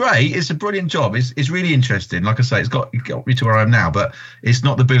 It's great. It's a brilliant job. It's really interesting. Like I say, it got me to where I am now, but it's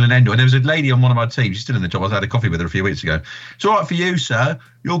not the bill and end all. And there was a lady on one of my teams, she's still in the job. I had a coffee with her a few weeks ago. It's all right for you, sir.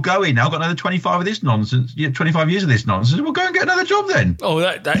 You're going now. I've got another 25 of this nonsense. 25 years of this nonsense. We'll go and get another job then. Oh,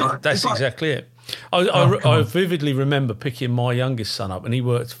 that's exactly it. I vividly remember picking my youngest son up, and he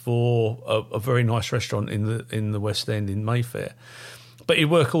worked for a very nice restaurant in the West End in Mayfair. But he'd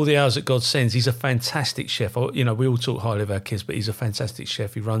work all the hours that God sends. He's a fantastic chef. We all talk highly of our kids, but he's a fantastic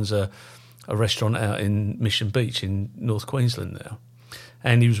chef. He runs a restaurant out in Mission Beach in North Queensland now.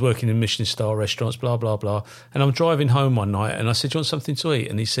 And he was working in Michelin-star restaurants, blah, blah, blah. And I'm driving home one night, and I said, "Do you want something to eat?"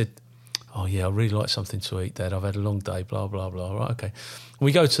 And he said, "Oh, yeah, I really like something to eat, Dad. I've had a long day, blah, blah, blah." Right, okay. And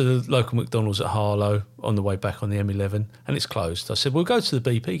we go to the local McDonald's at Harlow on the way back on the M11, and it's closed. I said, "We'll go to the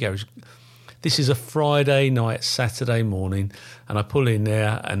BP garage." This is a Friday night, Saturday morning, and I pull in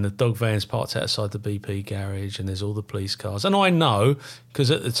there, and the dog van's parked outside the BP garage, and there's all the police cars. And I know,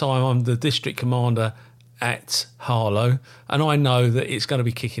 because at the time I'm the district commander at Harlow, and I know that it's going to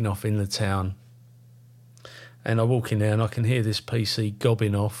be kicking off in the town. And I walk in there, and I can hear this PC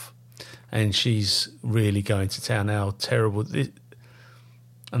gobbing off, and she's really going to town. How terrible. And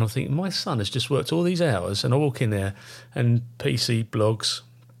I'm thinking, my son has just worked all these hours, and I walk in there, and PC blogs,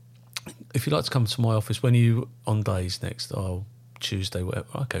 "If you'd like to come to my office, when are you on days next?" "Oh, Tuesday, whatever."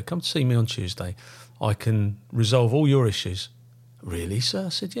 "Okay, come to see me on Tuesday. I can resolve all your issues." "Really, sir?" I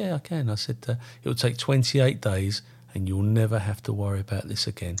said, "Yeah, I can." I said, "It'll take 28 days and you'll never have to worry about this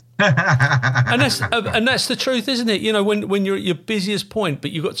again." and that's the truth, isn't it? When you're at your busiest point,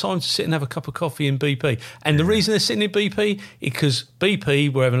 but you've got time to sit and have a cup of coffee in BP. And the reason they're sitting in BP is because BP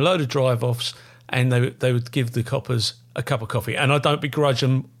were having a load of drive-offs, and they would give the coppers a cup of coffee. And I don't begrudge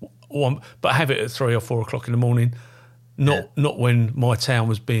them, but have it at 3 or 4 o'clock in the morning, not when my town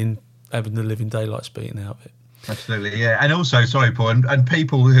was having the living daylights beaten out of it. Absolutely, yeah. And also, sorry, Paul, and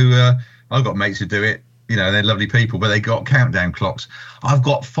people who I've got mates who do it. They're lovely people, but they got countdown clocks. I've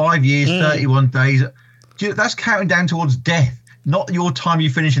got 5 years, 31 days. That's counting down towards death, not your time you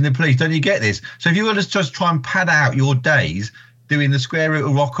finish in the police. Don't you get this? So if you were to just try and pad out your days doing the square root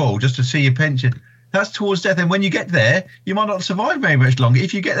of Rock Hall just to see your pension, that's towards death. And when you get there, you might not survive very much longer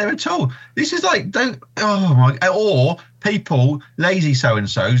if you get there at all. This is like, or people, lazy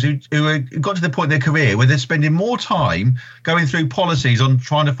so-and-sos who got to the point in their career where they're spending more time going through policies on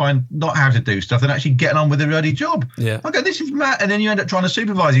trying to find not how to do stuff than actually getting on with their bloody job. Yeah. Okay, this is mad. And then you end up trying to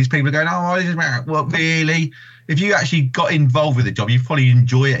supervise these people going, "Oh, this is mad." Well, really? If you actually got involved with the job, you probably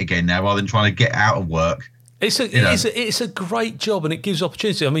enjoy it again now rather than trying to get out of work. It's a great job, and it gives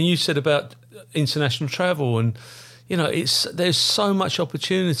opportunity. I mean, you said about international travel, and there's so much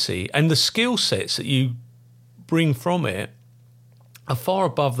opportunity, and the skill sets that you bring from it are far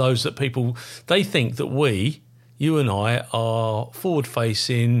above those that they think that you and I are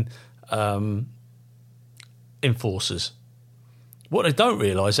forward-facing enforcers. What they don't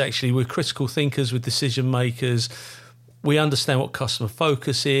realise, actually, we're critical thinkers, we're decision makers, we understand what customer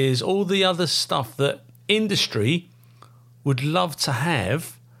focus is, all the other stuff that industry would love to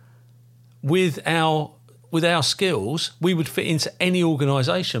have. With our skills, we would fit into any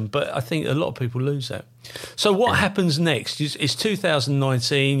organisation, but I think a lot of people lose that. So what happens next? It's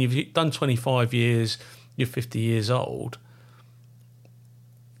 2019, you've done 25 years, you're 50 years old.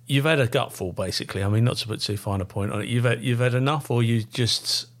 You've had a gutful, basically. I mean, not to put too fine a point on it. You've had enough, or you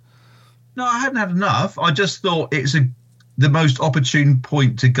just... No, I hadn't had enough. I just thought it's the most opportune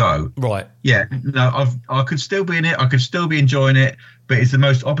point to go. Right. Yeah. No, I could still be in it. I could still be enjoying it, but it's the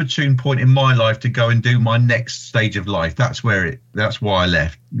most opportune point in my life to go and do my next stage of life. That's why I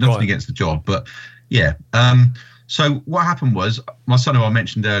left. Nothing against the job, but yeah. So what happened was, my son, who I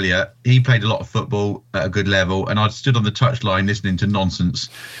mentioned earlier, he played a lot of football at a good level, and I stood on the touchline listening to nonsense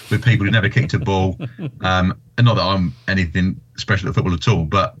with people who never kicked a ball. And not that I'm anything special at football at all,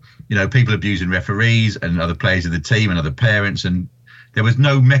 but people abusing referees and other players of the team and other parents, and there was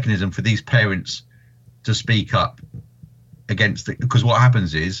no mechanism for these parents to speak up against it, because what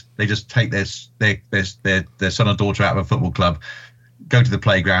happens is they just take their son or daughter out of a football club, go to the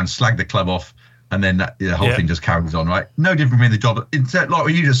playground, slag the club off, and then the whole thing just carries on, right? No different from the job. It's like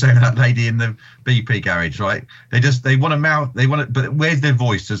what you just said, that lady in the BP garage, right? They want to mouth, but where's their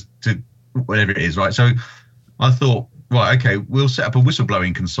voice to whatever it is, right? So I thought, right, okay, we'll set up a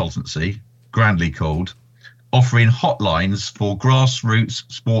whistleblowing consultancy, grandly called, offering hotlines for grassroots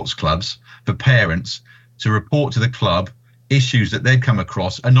sports clubs for parents to report to the club issues that they'd come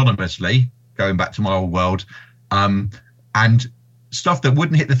across anonymously, going back to my old world, and stuff that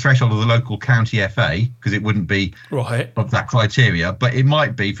wouldn't hit the threshold of the local county FA, because it wouldn't be of that criteria, but it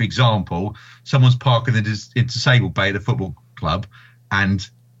might be, for example, someone's parking the disabled bay at a football club, and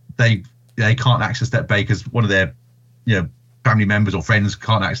they can't access that bay because one of their family members or friends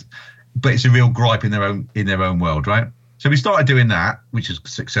can't access, but it's a real gripe in their own world, right? So we started doing that, which is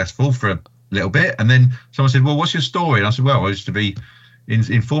successful for a little bit, and then someone said, "Well, what's your story?" And I said, "Well, I used to be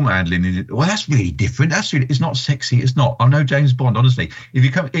informant handling. Well, that's really different. It's not sexy. It's not. I'm no James Bond, honestly. If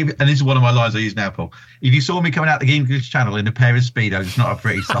you come, and this is one of my lines I use now, Paul. If you saw me coming out the English Channel in a pair of Speedos, it's not a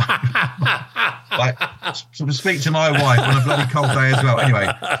pretty sight. Like, sort of speak to my wife on a bloody cold day as well. Anyway,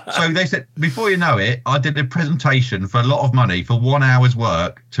 so they said, before you know it, I did a presentation for a lot of money for 1 hour's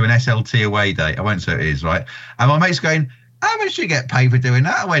work to an SLT away day. I won't say who it is, right? And my mate's going, how much do you get paid for doing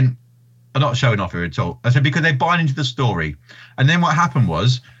that? I went, I'm not showing off here at all. I said, because they're buying into the story. And then what happened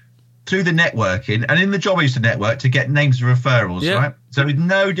was, through the networking, and in the job I used to network to get names of referrals, right? So it's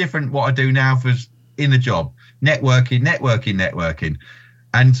no different what I do now for in the job. Networking.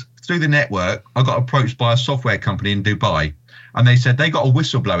 And through the network, I got approached by a software company in Dubai. And they said they got a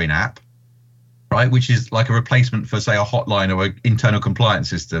whistleblowing app, right? Which is like a replacement for, say, a hotline or an internal compliance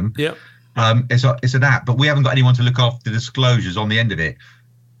system. Yeah. It's an app, but we haven't got anyone to look after the disclosures on the end of it.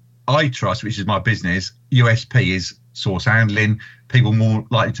 I trust, which is my business, USP is source handling. People more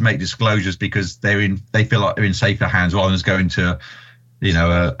likely to make disclosures because they feel like they're in safer hands rather than just going to,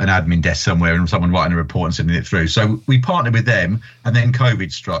 an admin desk somewhere and someone writing a report and sending it through. So we partnered with them, and then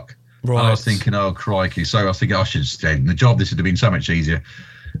COVID struck. Right. And I was thinking, oh crikey! So I was thinking I should have stayed in the job. This would have been so much easier.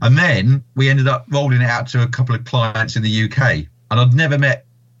 And then we ended up rolling it out to a couple of clients in the UK, and I'd never met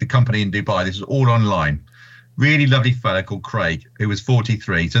the company in Dubai. This was all online. Really lovely fella called Craig, who was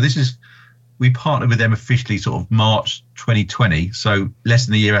 43. So we partnered with them officially sort of March 2020. So less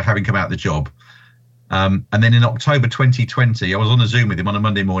than a year of having come out of the job. And then in October 2020, I was on a Zoom with him on a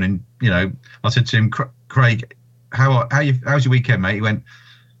Monday morning. I said to him, Craig, how's your weekend, mate? He went,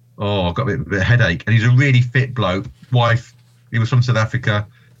 oh, I've got a bit of a headache. And he's a really fit bloke. Wife, he was from South Africa,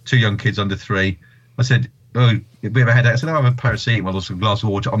 2 young kids under 3. I said, oh, a bit of a headache. I said, I'll have a paracetamol or some glass of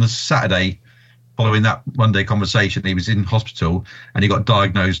water. On the Saturday, following that Monday conversation, he was in hospital and he got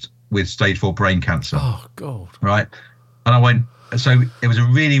diagnosed with stage 4 brain cancer. Oh, God. Right. And I went, so it was a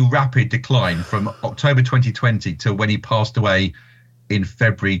really rapid decline from October 2020 to when he passed away in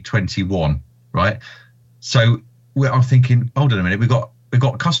February 21. Right. So I'm thinking, hold on a minute. We've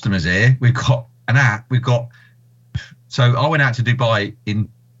got customers here. We've got an app. So I went out to Dubai in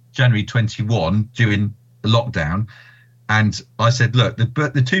January 21 during the lockdown. And I said, look,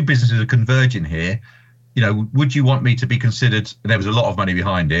 the 2 businesses are converging here. Would you want me to be considered? And there was a lot of money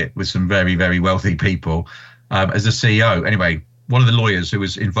behind it with some very, very wealthy people as a CEO. Anyway, one of the lawyers who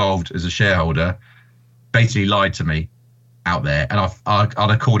was involved as a shareholder basically lied to me out there. And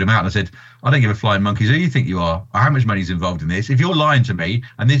I called him out and I said, I don't give a flying monkeys who you think you are, or how much money is involved in this. If you're lying to me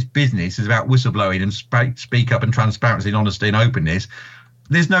and this business is about whistleblowing and speak up and transparency and honesty and openness,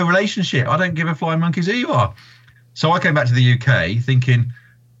 there's no relationship. I don't give a flying monkeys who you are. So I came back to the UK thinking,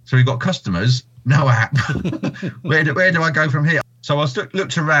 so we've got customers, no app. where do I go from here? So I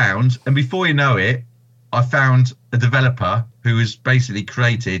looked around, and before you know it, I found a developer who has basically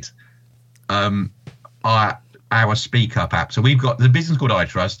created our Speak Up app. So we've got the business called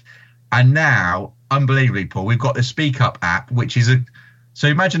iTrust, and now, unbelievably, Paul, we've got the Speak Up app, which is so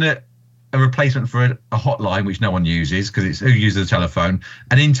imagine a replacement for a hotline, which no one uses because it's who uses the telephone,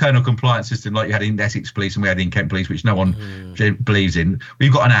 an internal compliance system like you had in Essex Police and we had in Kent Police, which no one believes in.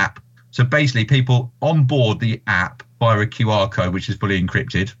 We've got an app. So basically people onboard the app via a QR code, which is fully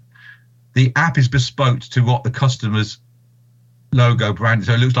encrypted. The app is bespoke to what the customer's logo brand,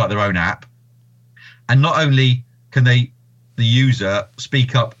 so it looks like their own app. And not only can the user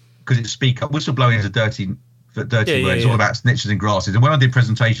speak up, because it's speak up, whistleblowing is a dirty word. It's all about snitches and grasses. And when I did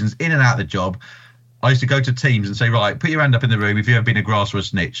presentations in and out of the job, I used to go to teams and say, right, put your hand up in the room if you've ever been a grass or a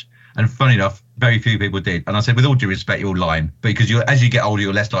snitch. And funny enough, very few people did. And I said, with all due respect, you're lying, because as you get older,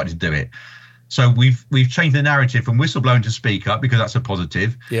 you're less likely to do it. So we've changed the narrative from whistleblowing to speak up, because that's a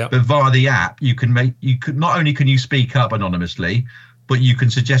positive. Yeah. But via the app, not only can you speak up anonymously, but you can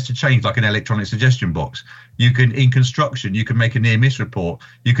suggest a change, like an electronic suggestion box. You can, in construction, you can make a near miss report.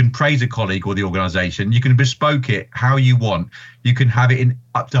 You can praise a colleague or the organisation. You can bespoke it how you want. You can have it in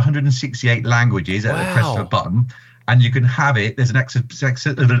up to 168 languages at the press of a button. And you can have it, there's an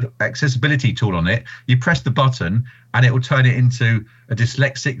accessibility tool on it. You press the button and it will turn it into a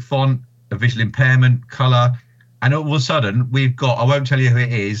dyslexic font, a visual impairment, colour. And all of a sudden, we've got, I won't tell you who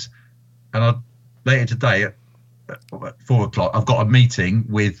it is, and later today at 4 o'clock, I've got a meeting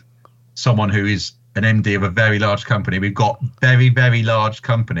with someone who is an MD of a very large company. We've got very, very large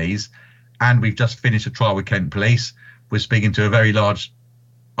companies, and we've just finished a trial with Kent Police. We're speaking to a very large,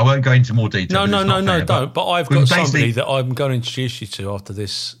 I won't go into more detail. No, don't. But I've got somebody that I'm going to introduce you to after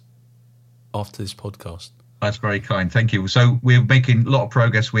this podcast. That's very kind. Thank you. So we're making a lot of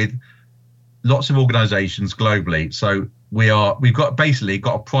progress with lots of organisations globally. So we've got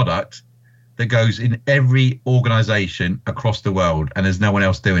a product that goes in every organisation across the world, and there's no one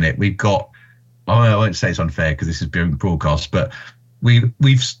else doing it. We've got, I won't say it's unfair because this is being broadcast, but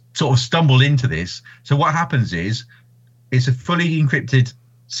we've sort of stumbled into this. So what happens is, it's a fully encrypted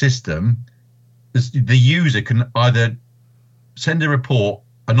system. The user can either send a report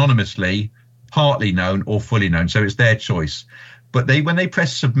anonymously, partly known or fully known, so it's their choice. But when they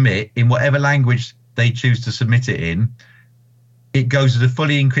press submit in whatever language they choose to submit it in, it goes as a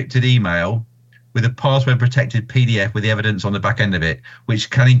fully encrypted email with a password protected PDF with the evidence on the back end of it, which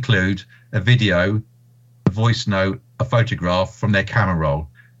can include a video, a voice note, a photograph from their camera roll.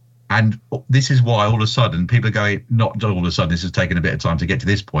 And this is why all of a sudden people are going, not all of a sudden, this has taken a bit of time to get to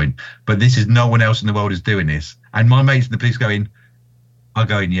this point, but this is, no one else in the world is doing this. And my mates in the police are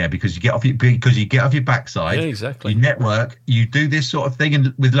going, yeah, because you get off your backside, yeah, exactly. You network, you do this sort of thing,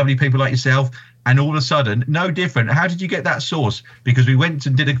 and with lovely people like yourself, and all of a sudden, no different. How did you get that source? Because we went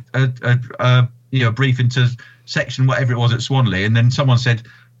and did a brief into section whatever it was at Swanley, and then someone said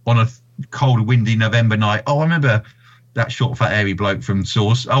on a cold, windy November night, "Oh, I remember that short, fat, airy bloke from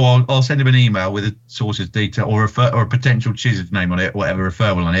Source. Oh, I'll send him an email with a source's detail or a potential choosers name on it, whatever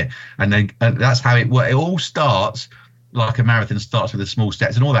referral on it." And then that's how it works. It all starts like a marathon starts with the small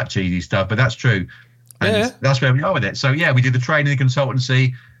steps and all that cheesy stuff, but that's true. And that's where we are with it. So yeah, we do the training, the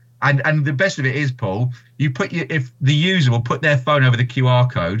consultancy, and the best of it is, Paul, if the user will put their phone over the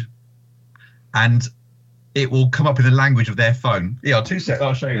QR code, and it will come up in the language of their phone. Yeah, 2 seconds.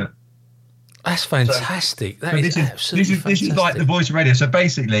 I'll show you. That's fantastic. This is like the voice of radio. So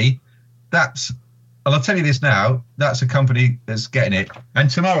basically, and I'll tell you this now, that's a company that's getting it. And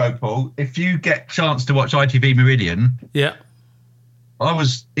tomorrow, Paul, if you get a chance to watch ITV Meridian, yeah, I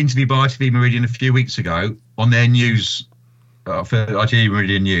was interviewed by ITV Meridian a few weeks ago on their news for ITV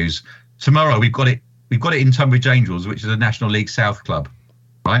Meridian News. Tomorrow we've got it in Tunbridge Angels, which is a National League South club,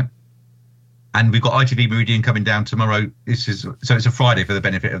 right? And we've got ITV Meridian coming down tomorrow. So it's a Friday for the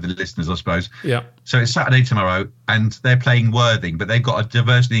benefit of the listeners, I suppose. Yeah. So it's Saturday tomorrow, and they're playing Worthing, but they've got a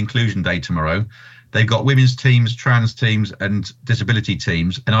diversity inclusion day tomorrow. They've got women's teams, trans teams, and disability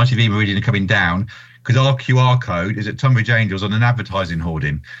teams. And ITV Meridian are coming down because our QR code is at Tunbridge Angels on an advertising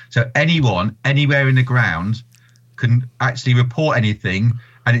hoarding. So anyone, anywhere in the ground, can actually report anything,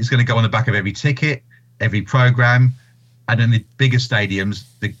 and it's going to go on the back of every ticket, every program, and in the bigger stadiums,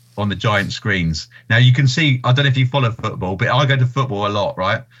 on the giant screens. Now you can see, I don't know if you follow football, but I go to football a lot,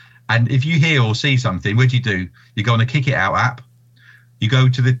 right? And if you hear or see something, what do? You go on the Kick It Out app, you go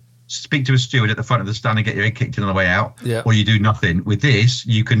to speak to a steward at the front of the stand and get your head kicked in on the way out, or you do nothing. With this,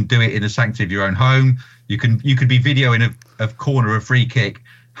 you can do it in the sanctity of your own home. You could be videoing a corner, a free kick,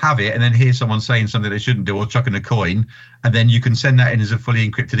 have it, and then hear someone saying something they shouldn't do or chucking a coin, and then you can send that in as a fully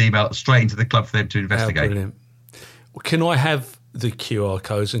encrypted email straight into the club for them to investigate. Brilliant. Can I have the QR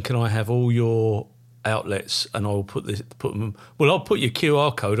codes, and can I have all your outlets, and I'll put them. Well, I'll put your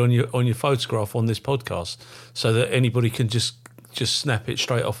QR code on your photograph on this podcast, so that anybody can just snap it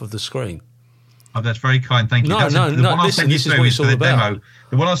straight off of the screen. Oh, that's very kind. Thank you. No. Listen, this is what it's all about. Demo.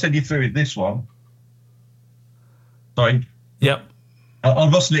 The one I'll send you through is this one. Sorry. Yep.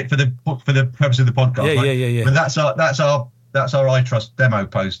 I'll rustle it for the purpose of the podcast. Yeah. But that's our iTrust demo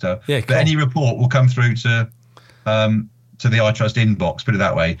poster. Yeah. Cool. But any report will come through to the iTrust inbox, put it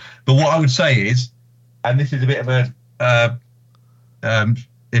that way. But what I would say is, and this is a bit of a,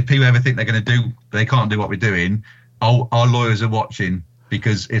 if people ever think they can't do what we're doing, our lawyers are watching,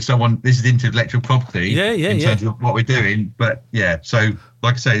 because if this is intellectual property in terms of what we're doing. But yeah, so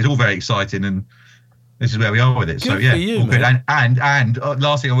like I say, it's all very exciting, and this is where we are with it. Good so yeah, for you, all good. man. And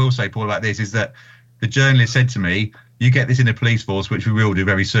last thing I will say, Paul, about this is that the journalist said to me, you get this in the police force, which we will do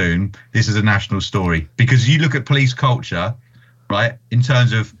very soon. This is a national story, because you look at police culture, right, in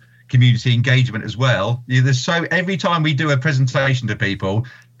terms of community engagement as well. Every time we do a presentation to people,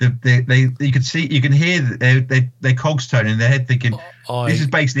 you can hear their cogs turning in their head, thinking this is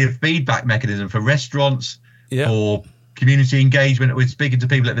basically a feedback mechanism for restaurants, or community engagement. We're speaking to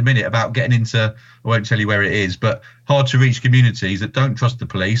people at the minute about getting into, I won't tell you where it is, but hard to reach communities that don't trust the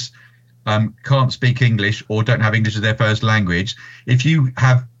police, can't speak English, or don't have English as their first language. If you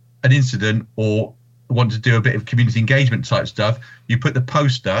have an incident or want to do a bit of community engagement type stuff, you put the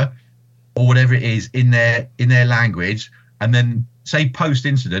poster or whatever it is in their language, and then say post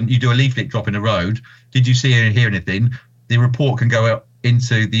incident, you do a leaflet drop in the road. Did you see or hear anything? The report can go out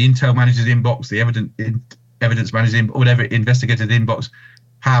into the intel manager's inbox, the evidence manager's inbox, whatever, investigator's inbox.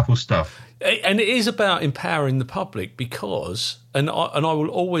 Powerful stuff. And it is about empowering the public, because, and I will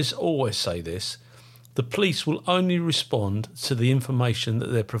always say this, the police will only respond to the information that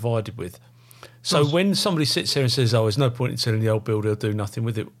they're provided with. So when somebody sits there and says, "Oh, there's no point in telling the old Bill, they'll do nothing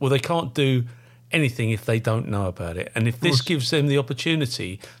with it," well, they can't do anything if they don't know about it. And if this gives them the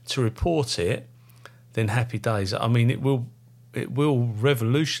opportunity to report it, then happy days. I mean, it will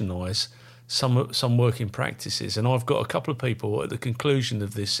revolutionise some working practices. And I've got a couple of people at the conclusion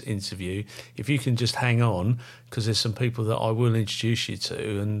of this interview. If you can just hang on, because there's some people that I will introduce you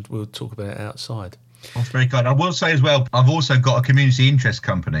to, and we'll talk about it outside. That's very kind. I will say as well, I've also got a community interest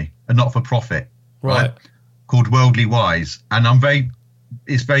company, a not-for-profit, right, called Worldly Wise, and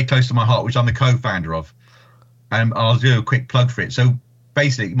it's very close to my heart, which I'm the co-founder of. And I'll do a quick plug for it. So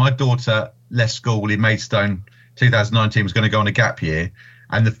basically, my daughter left school in Maidstone 2019, was going to go on a gap year,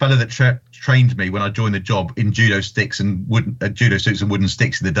 and the fella that trained me when I joined the job in judo suits and wooden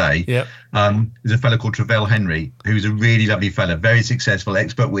sticks of the day, is a fella called Travell Henry, who's a really lovely fella, very successful,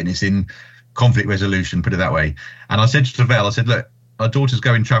 expert witness in conflict resolution, put it that way. And I said to Travell, I said, look, our daughter's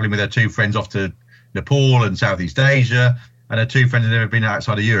traveling with her two friends off to Nepal and Southeast Asia, and her two friends have never been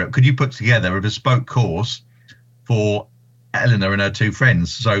outside of Europe. Could you put together a bespoke course for Eleanor and her two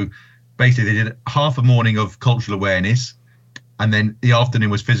friends? So basically they did half a morning of cultural awareness, and then the afternoon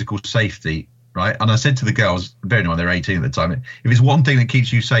was physical safety, right? And I said to the girls, bearing in mind they're 18 at the time, if it's one thing that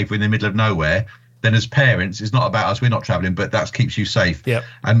keeps you safe in the middle of nowhere, then as parents, it's not about us, we're not traveling, but that keeps you safe. Yep.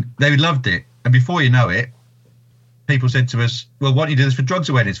 And they loved it. And before you know it, people said to us, well, why don't you do this for drugs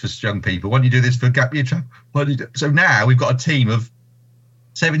awareness for young people? Why don't you do this for gap year travel? So now we've got a team of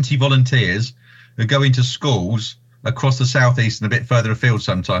 70 volunteers who go into schools across the southeast and a bit further afield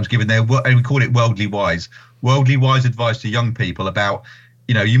sometimes, giving and we call it Worldly Wise advice to young people about,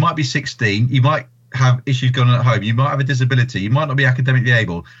 you might be 16, you might have issues going on at home, you might have a disability, you might not be academically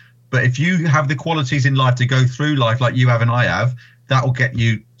able, but if you have the qualities in life to go through life like you have and I have, that will get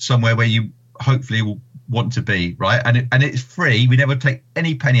you somewhere where you hopefully will want to be, right? And it's free. We never take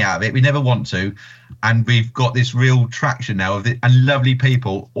any penny out of it. We never want to. And we've got this real traction now of it, and lovely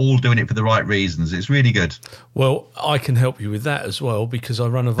people all doing it for the right reasons. It's really good. Well, I can help you with that as well, because I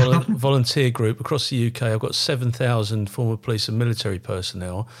run a volunteer group across the UK. I've got 7,000 former police and military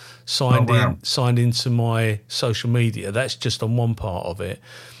personnel signed into my social media. That's just on one part of it.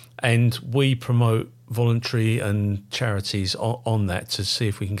 And we promote voluntary and charities on that to see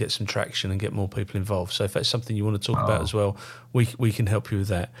if we can get some traction and get more people involved. So if that's something you want to talk about as well, we can help you with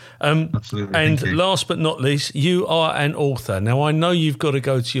that. Absolutely. And last but not least, you are an author. Now, I know you've got to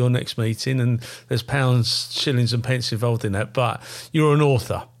go to your next meeting and there's pounds, shillings and pence involved in that, but you're an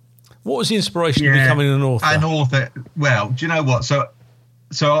author. What was the inspiration of becoming an author? An author. Well, do you know what? So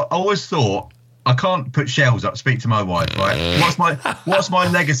I always thought, I can't put shelves up, speak to my wife, right? What's my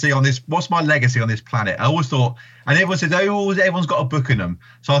legacy on this? What's my legacy on this planet? I always thought, and everyone says, everyone's got a book in them.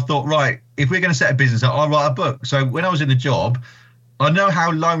 So I thought, right, if we're going to set a business up, I'll write a book. So when I was in the job, I know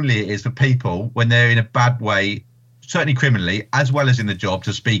how lonely it is for people when they're in a bad way, certainly criminally, as well as in the job,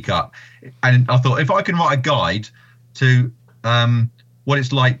 to speak up. And I thought, if I can write a guide to what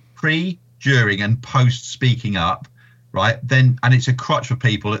it's like pre, during and post speaking up, right, then, and it's a crutch for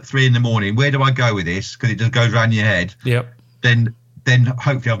people at 3 a.m. Where do I go with this? Because it just goes around your head. Yep. Then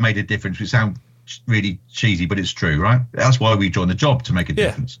hopefully I've made a difference. Which sounds really cheesy, but it's true, right? That's why we joined the job, to make a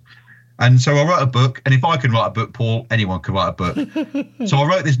difference. And so I wrote a book, and if I can write a book, Paul, anyone can write a book. So I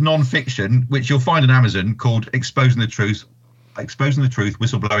wrote this non-fiction, which you'll find on Amazon, called Exposing the Truth,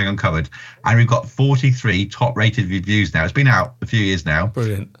 Whistleblowing Uncovered. And we've got 43 top-rated reviews now. It's been out a few years now.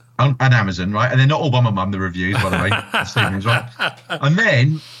 Brilliant. On Amazon, right? And they're not all by my mum, the reviews, by the way. Stephen's, right? And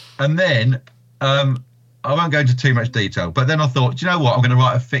then I won't go into too much detail, but then I thought, do you know what? I'm going to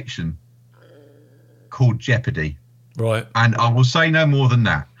write a fiction called Jeopardy. Right. And I will say no more than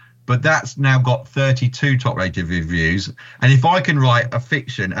that. But that's now got 32 top-rated reviews. And if I can write a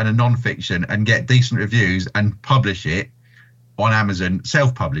fiction and a non-fiction and get decent reviews and publish it on Amazon,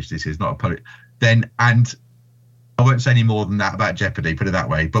 self-published, this is not a public, then, and I won't say any more than that about Jeopardy, put it that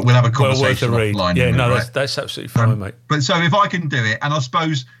way, but we'll have a conversation offline. Yeah, no, that's absolutely fine, mate. But so if I can do it, and I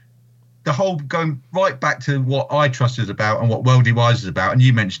suppose the whole going right back to what I Trust is about and what Worldly Wise is about, and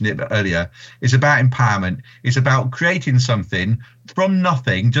you mentioned it earlier, it's about empowerment. It's about creating something from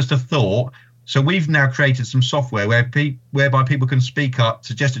nothing, just a thought. So we've now created some software whereby people can speak up,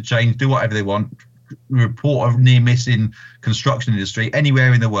 suggest a change, do whatever they want, report a near miss in construction industry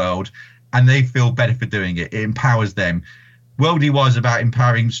anywhere in the world, and they feel better for doing it. It empowers them. Worldly Wise is about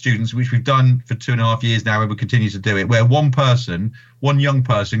empowering students, which we've done for 2.5 years now, and we continue to do it, where one young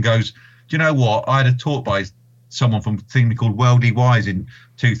person goes, do you know what? I had a talk by someone from a thing called Worldly Wise in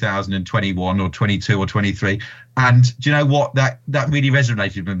 2021 or 22 or 23. And do you know what? That really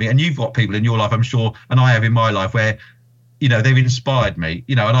resonated with me. And you've got people in your life, I'm sure, and I have in my life, where they've inspired me,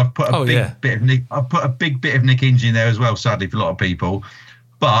 and I've put a big bit of Nick Inge in there as well, sadly, for a lot of people.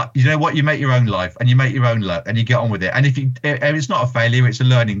 But you know what? You make your own life, and you make your own luck, and you get on with it. And if it's not a failure, it's a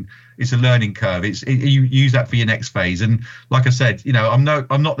learning curve. You use that for your next phase. And like I said, I'm not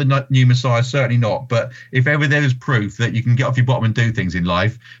the new Messiah, certainly not. But if ever there is proof that you can get off your bottom and do things in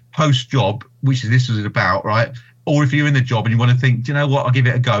life, post job, which this was about, right? Or if you're in the job and you want to think, do you know what? I'll give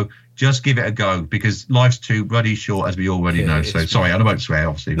it a go. Just give it a go, because life's too bloody short, as we already know. So sorry, I won't swear,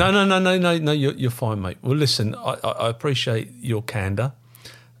 obviously. No. You're fine, mate. Well, listen, I appreciate your candour.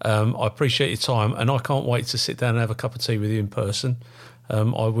 I appreciate your time, and I can't wait to sit down and have a cup of tea with you in person. I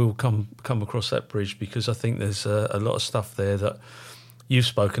will come across that bridge, because I think there's a lot of stuff there that you've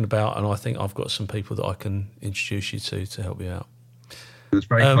spoken about, and I think I've got some people that I can introduce you to help you out. That's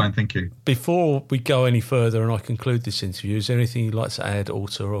very kind, thank you. Before we go any further and I conclude this interview, is there anything you'd like to add,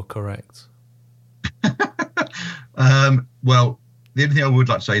 alter, or correct? Well, the only thing I would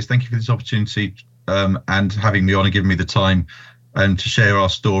like to say is thank you for this opportunity and having me on and giving me the time to share our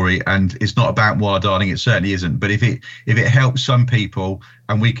story. And it's not about Moir, darling, it certainly isn't. But if it helps some people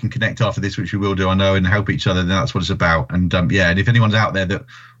and we can connect after this, which we will do, I know, and help each other, then that's what it's about. And and if anyone's out there that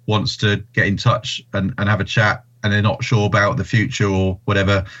wants to get in touch and have a chat, and they're not sure about the future or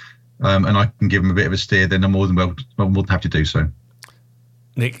whatever, and I can give them a bit of a steer, then I'm more than happy to do so.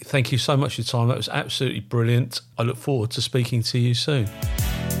 Nick, thank you so much for your time. That was absolutely brilliant. I look forward to speaking to you soon.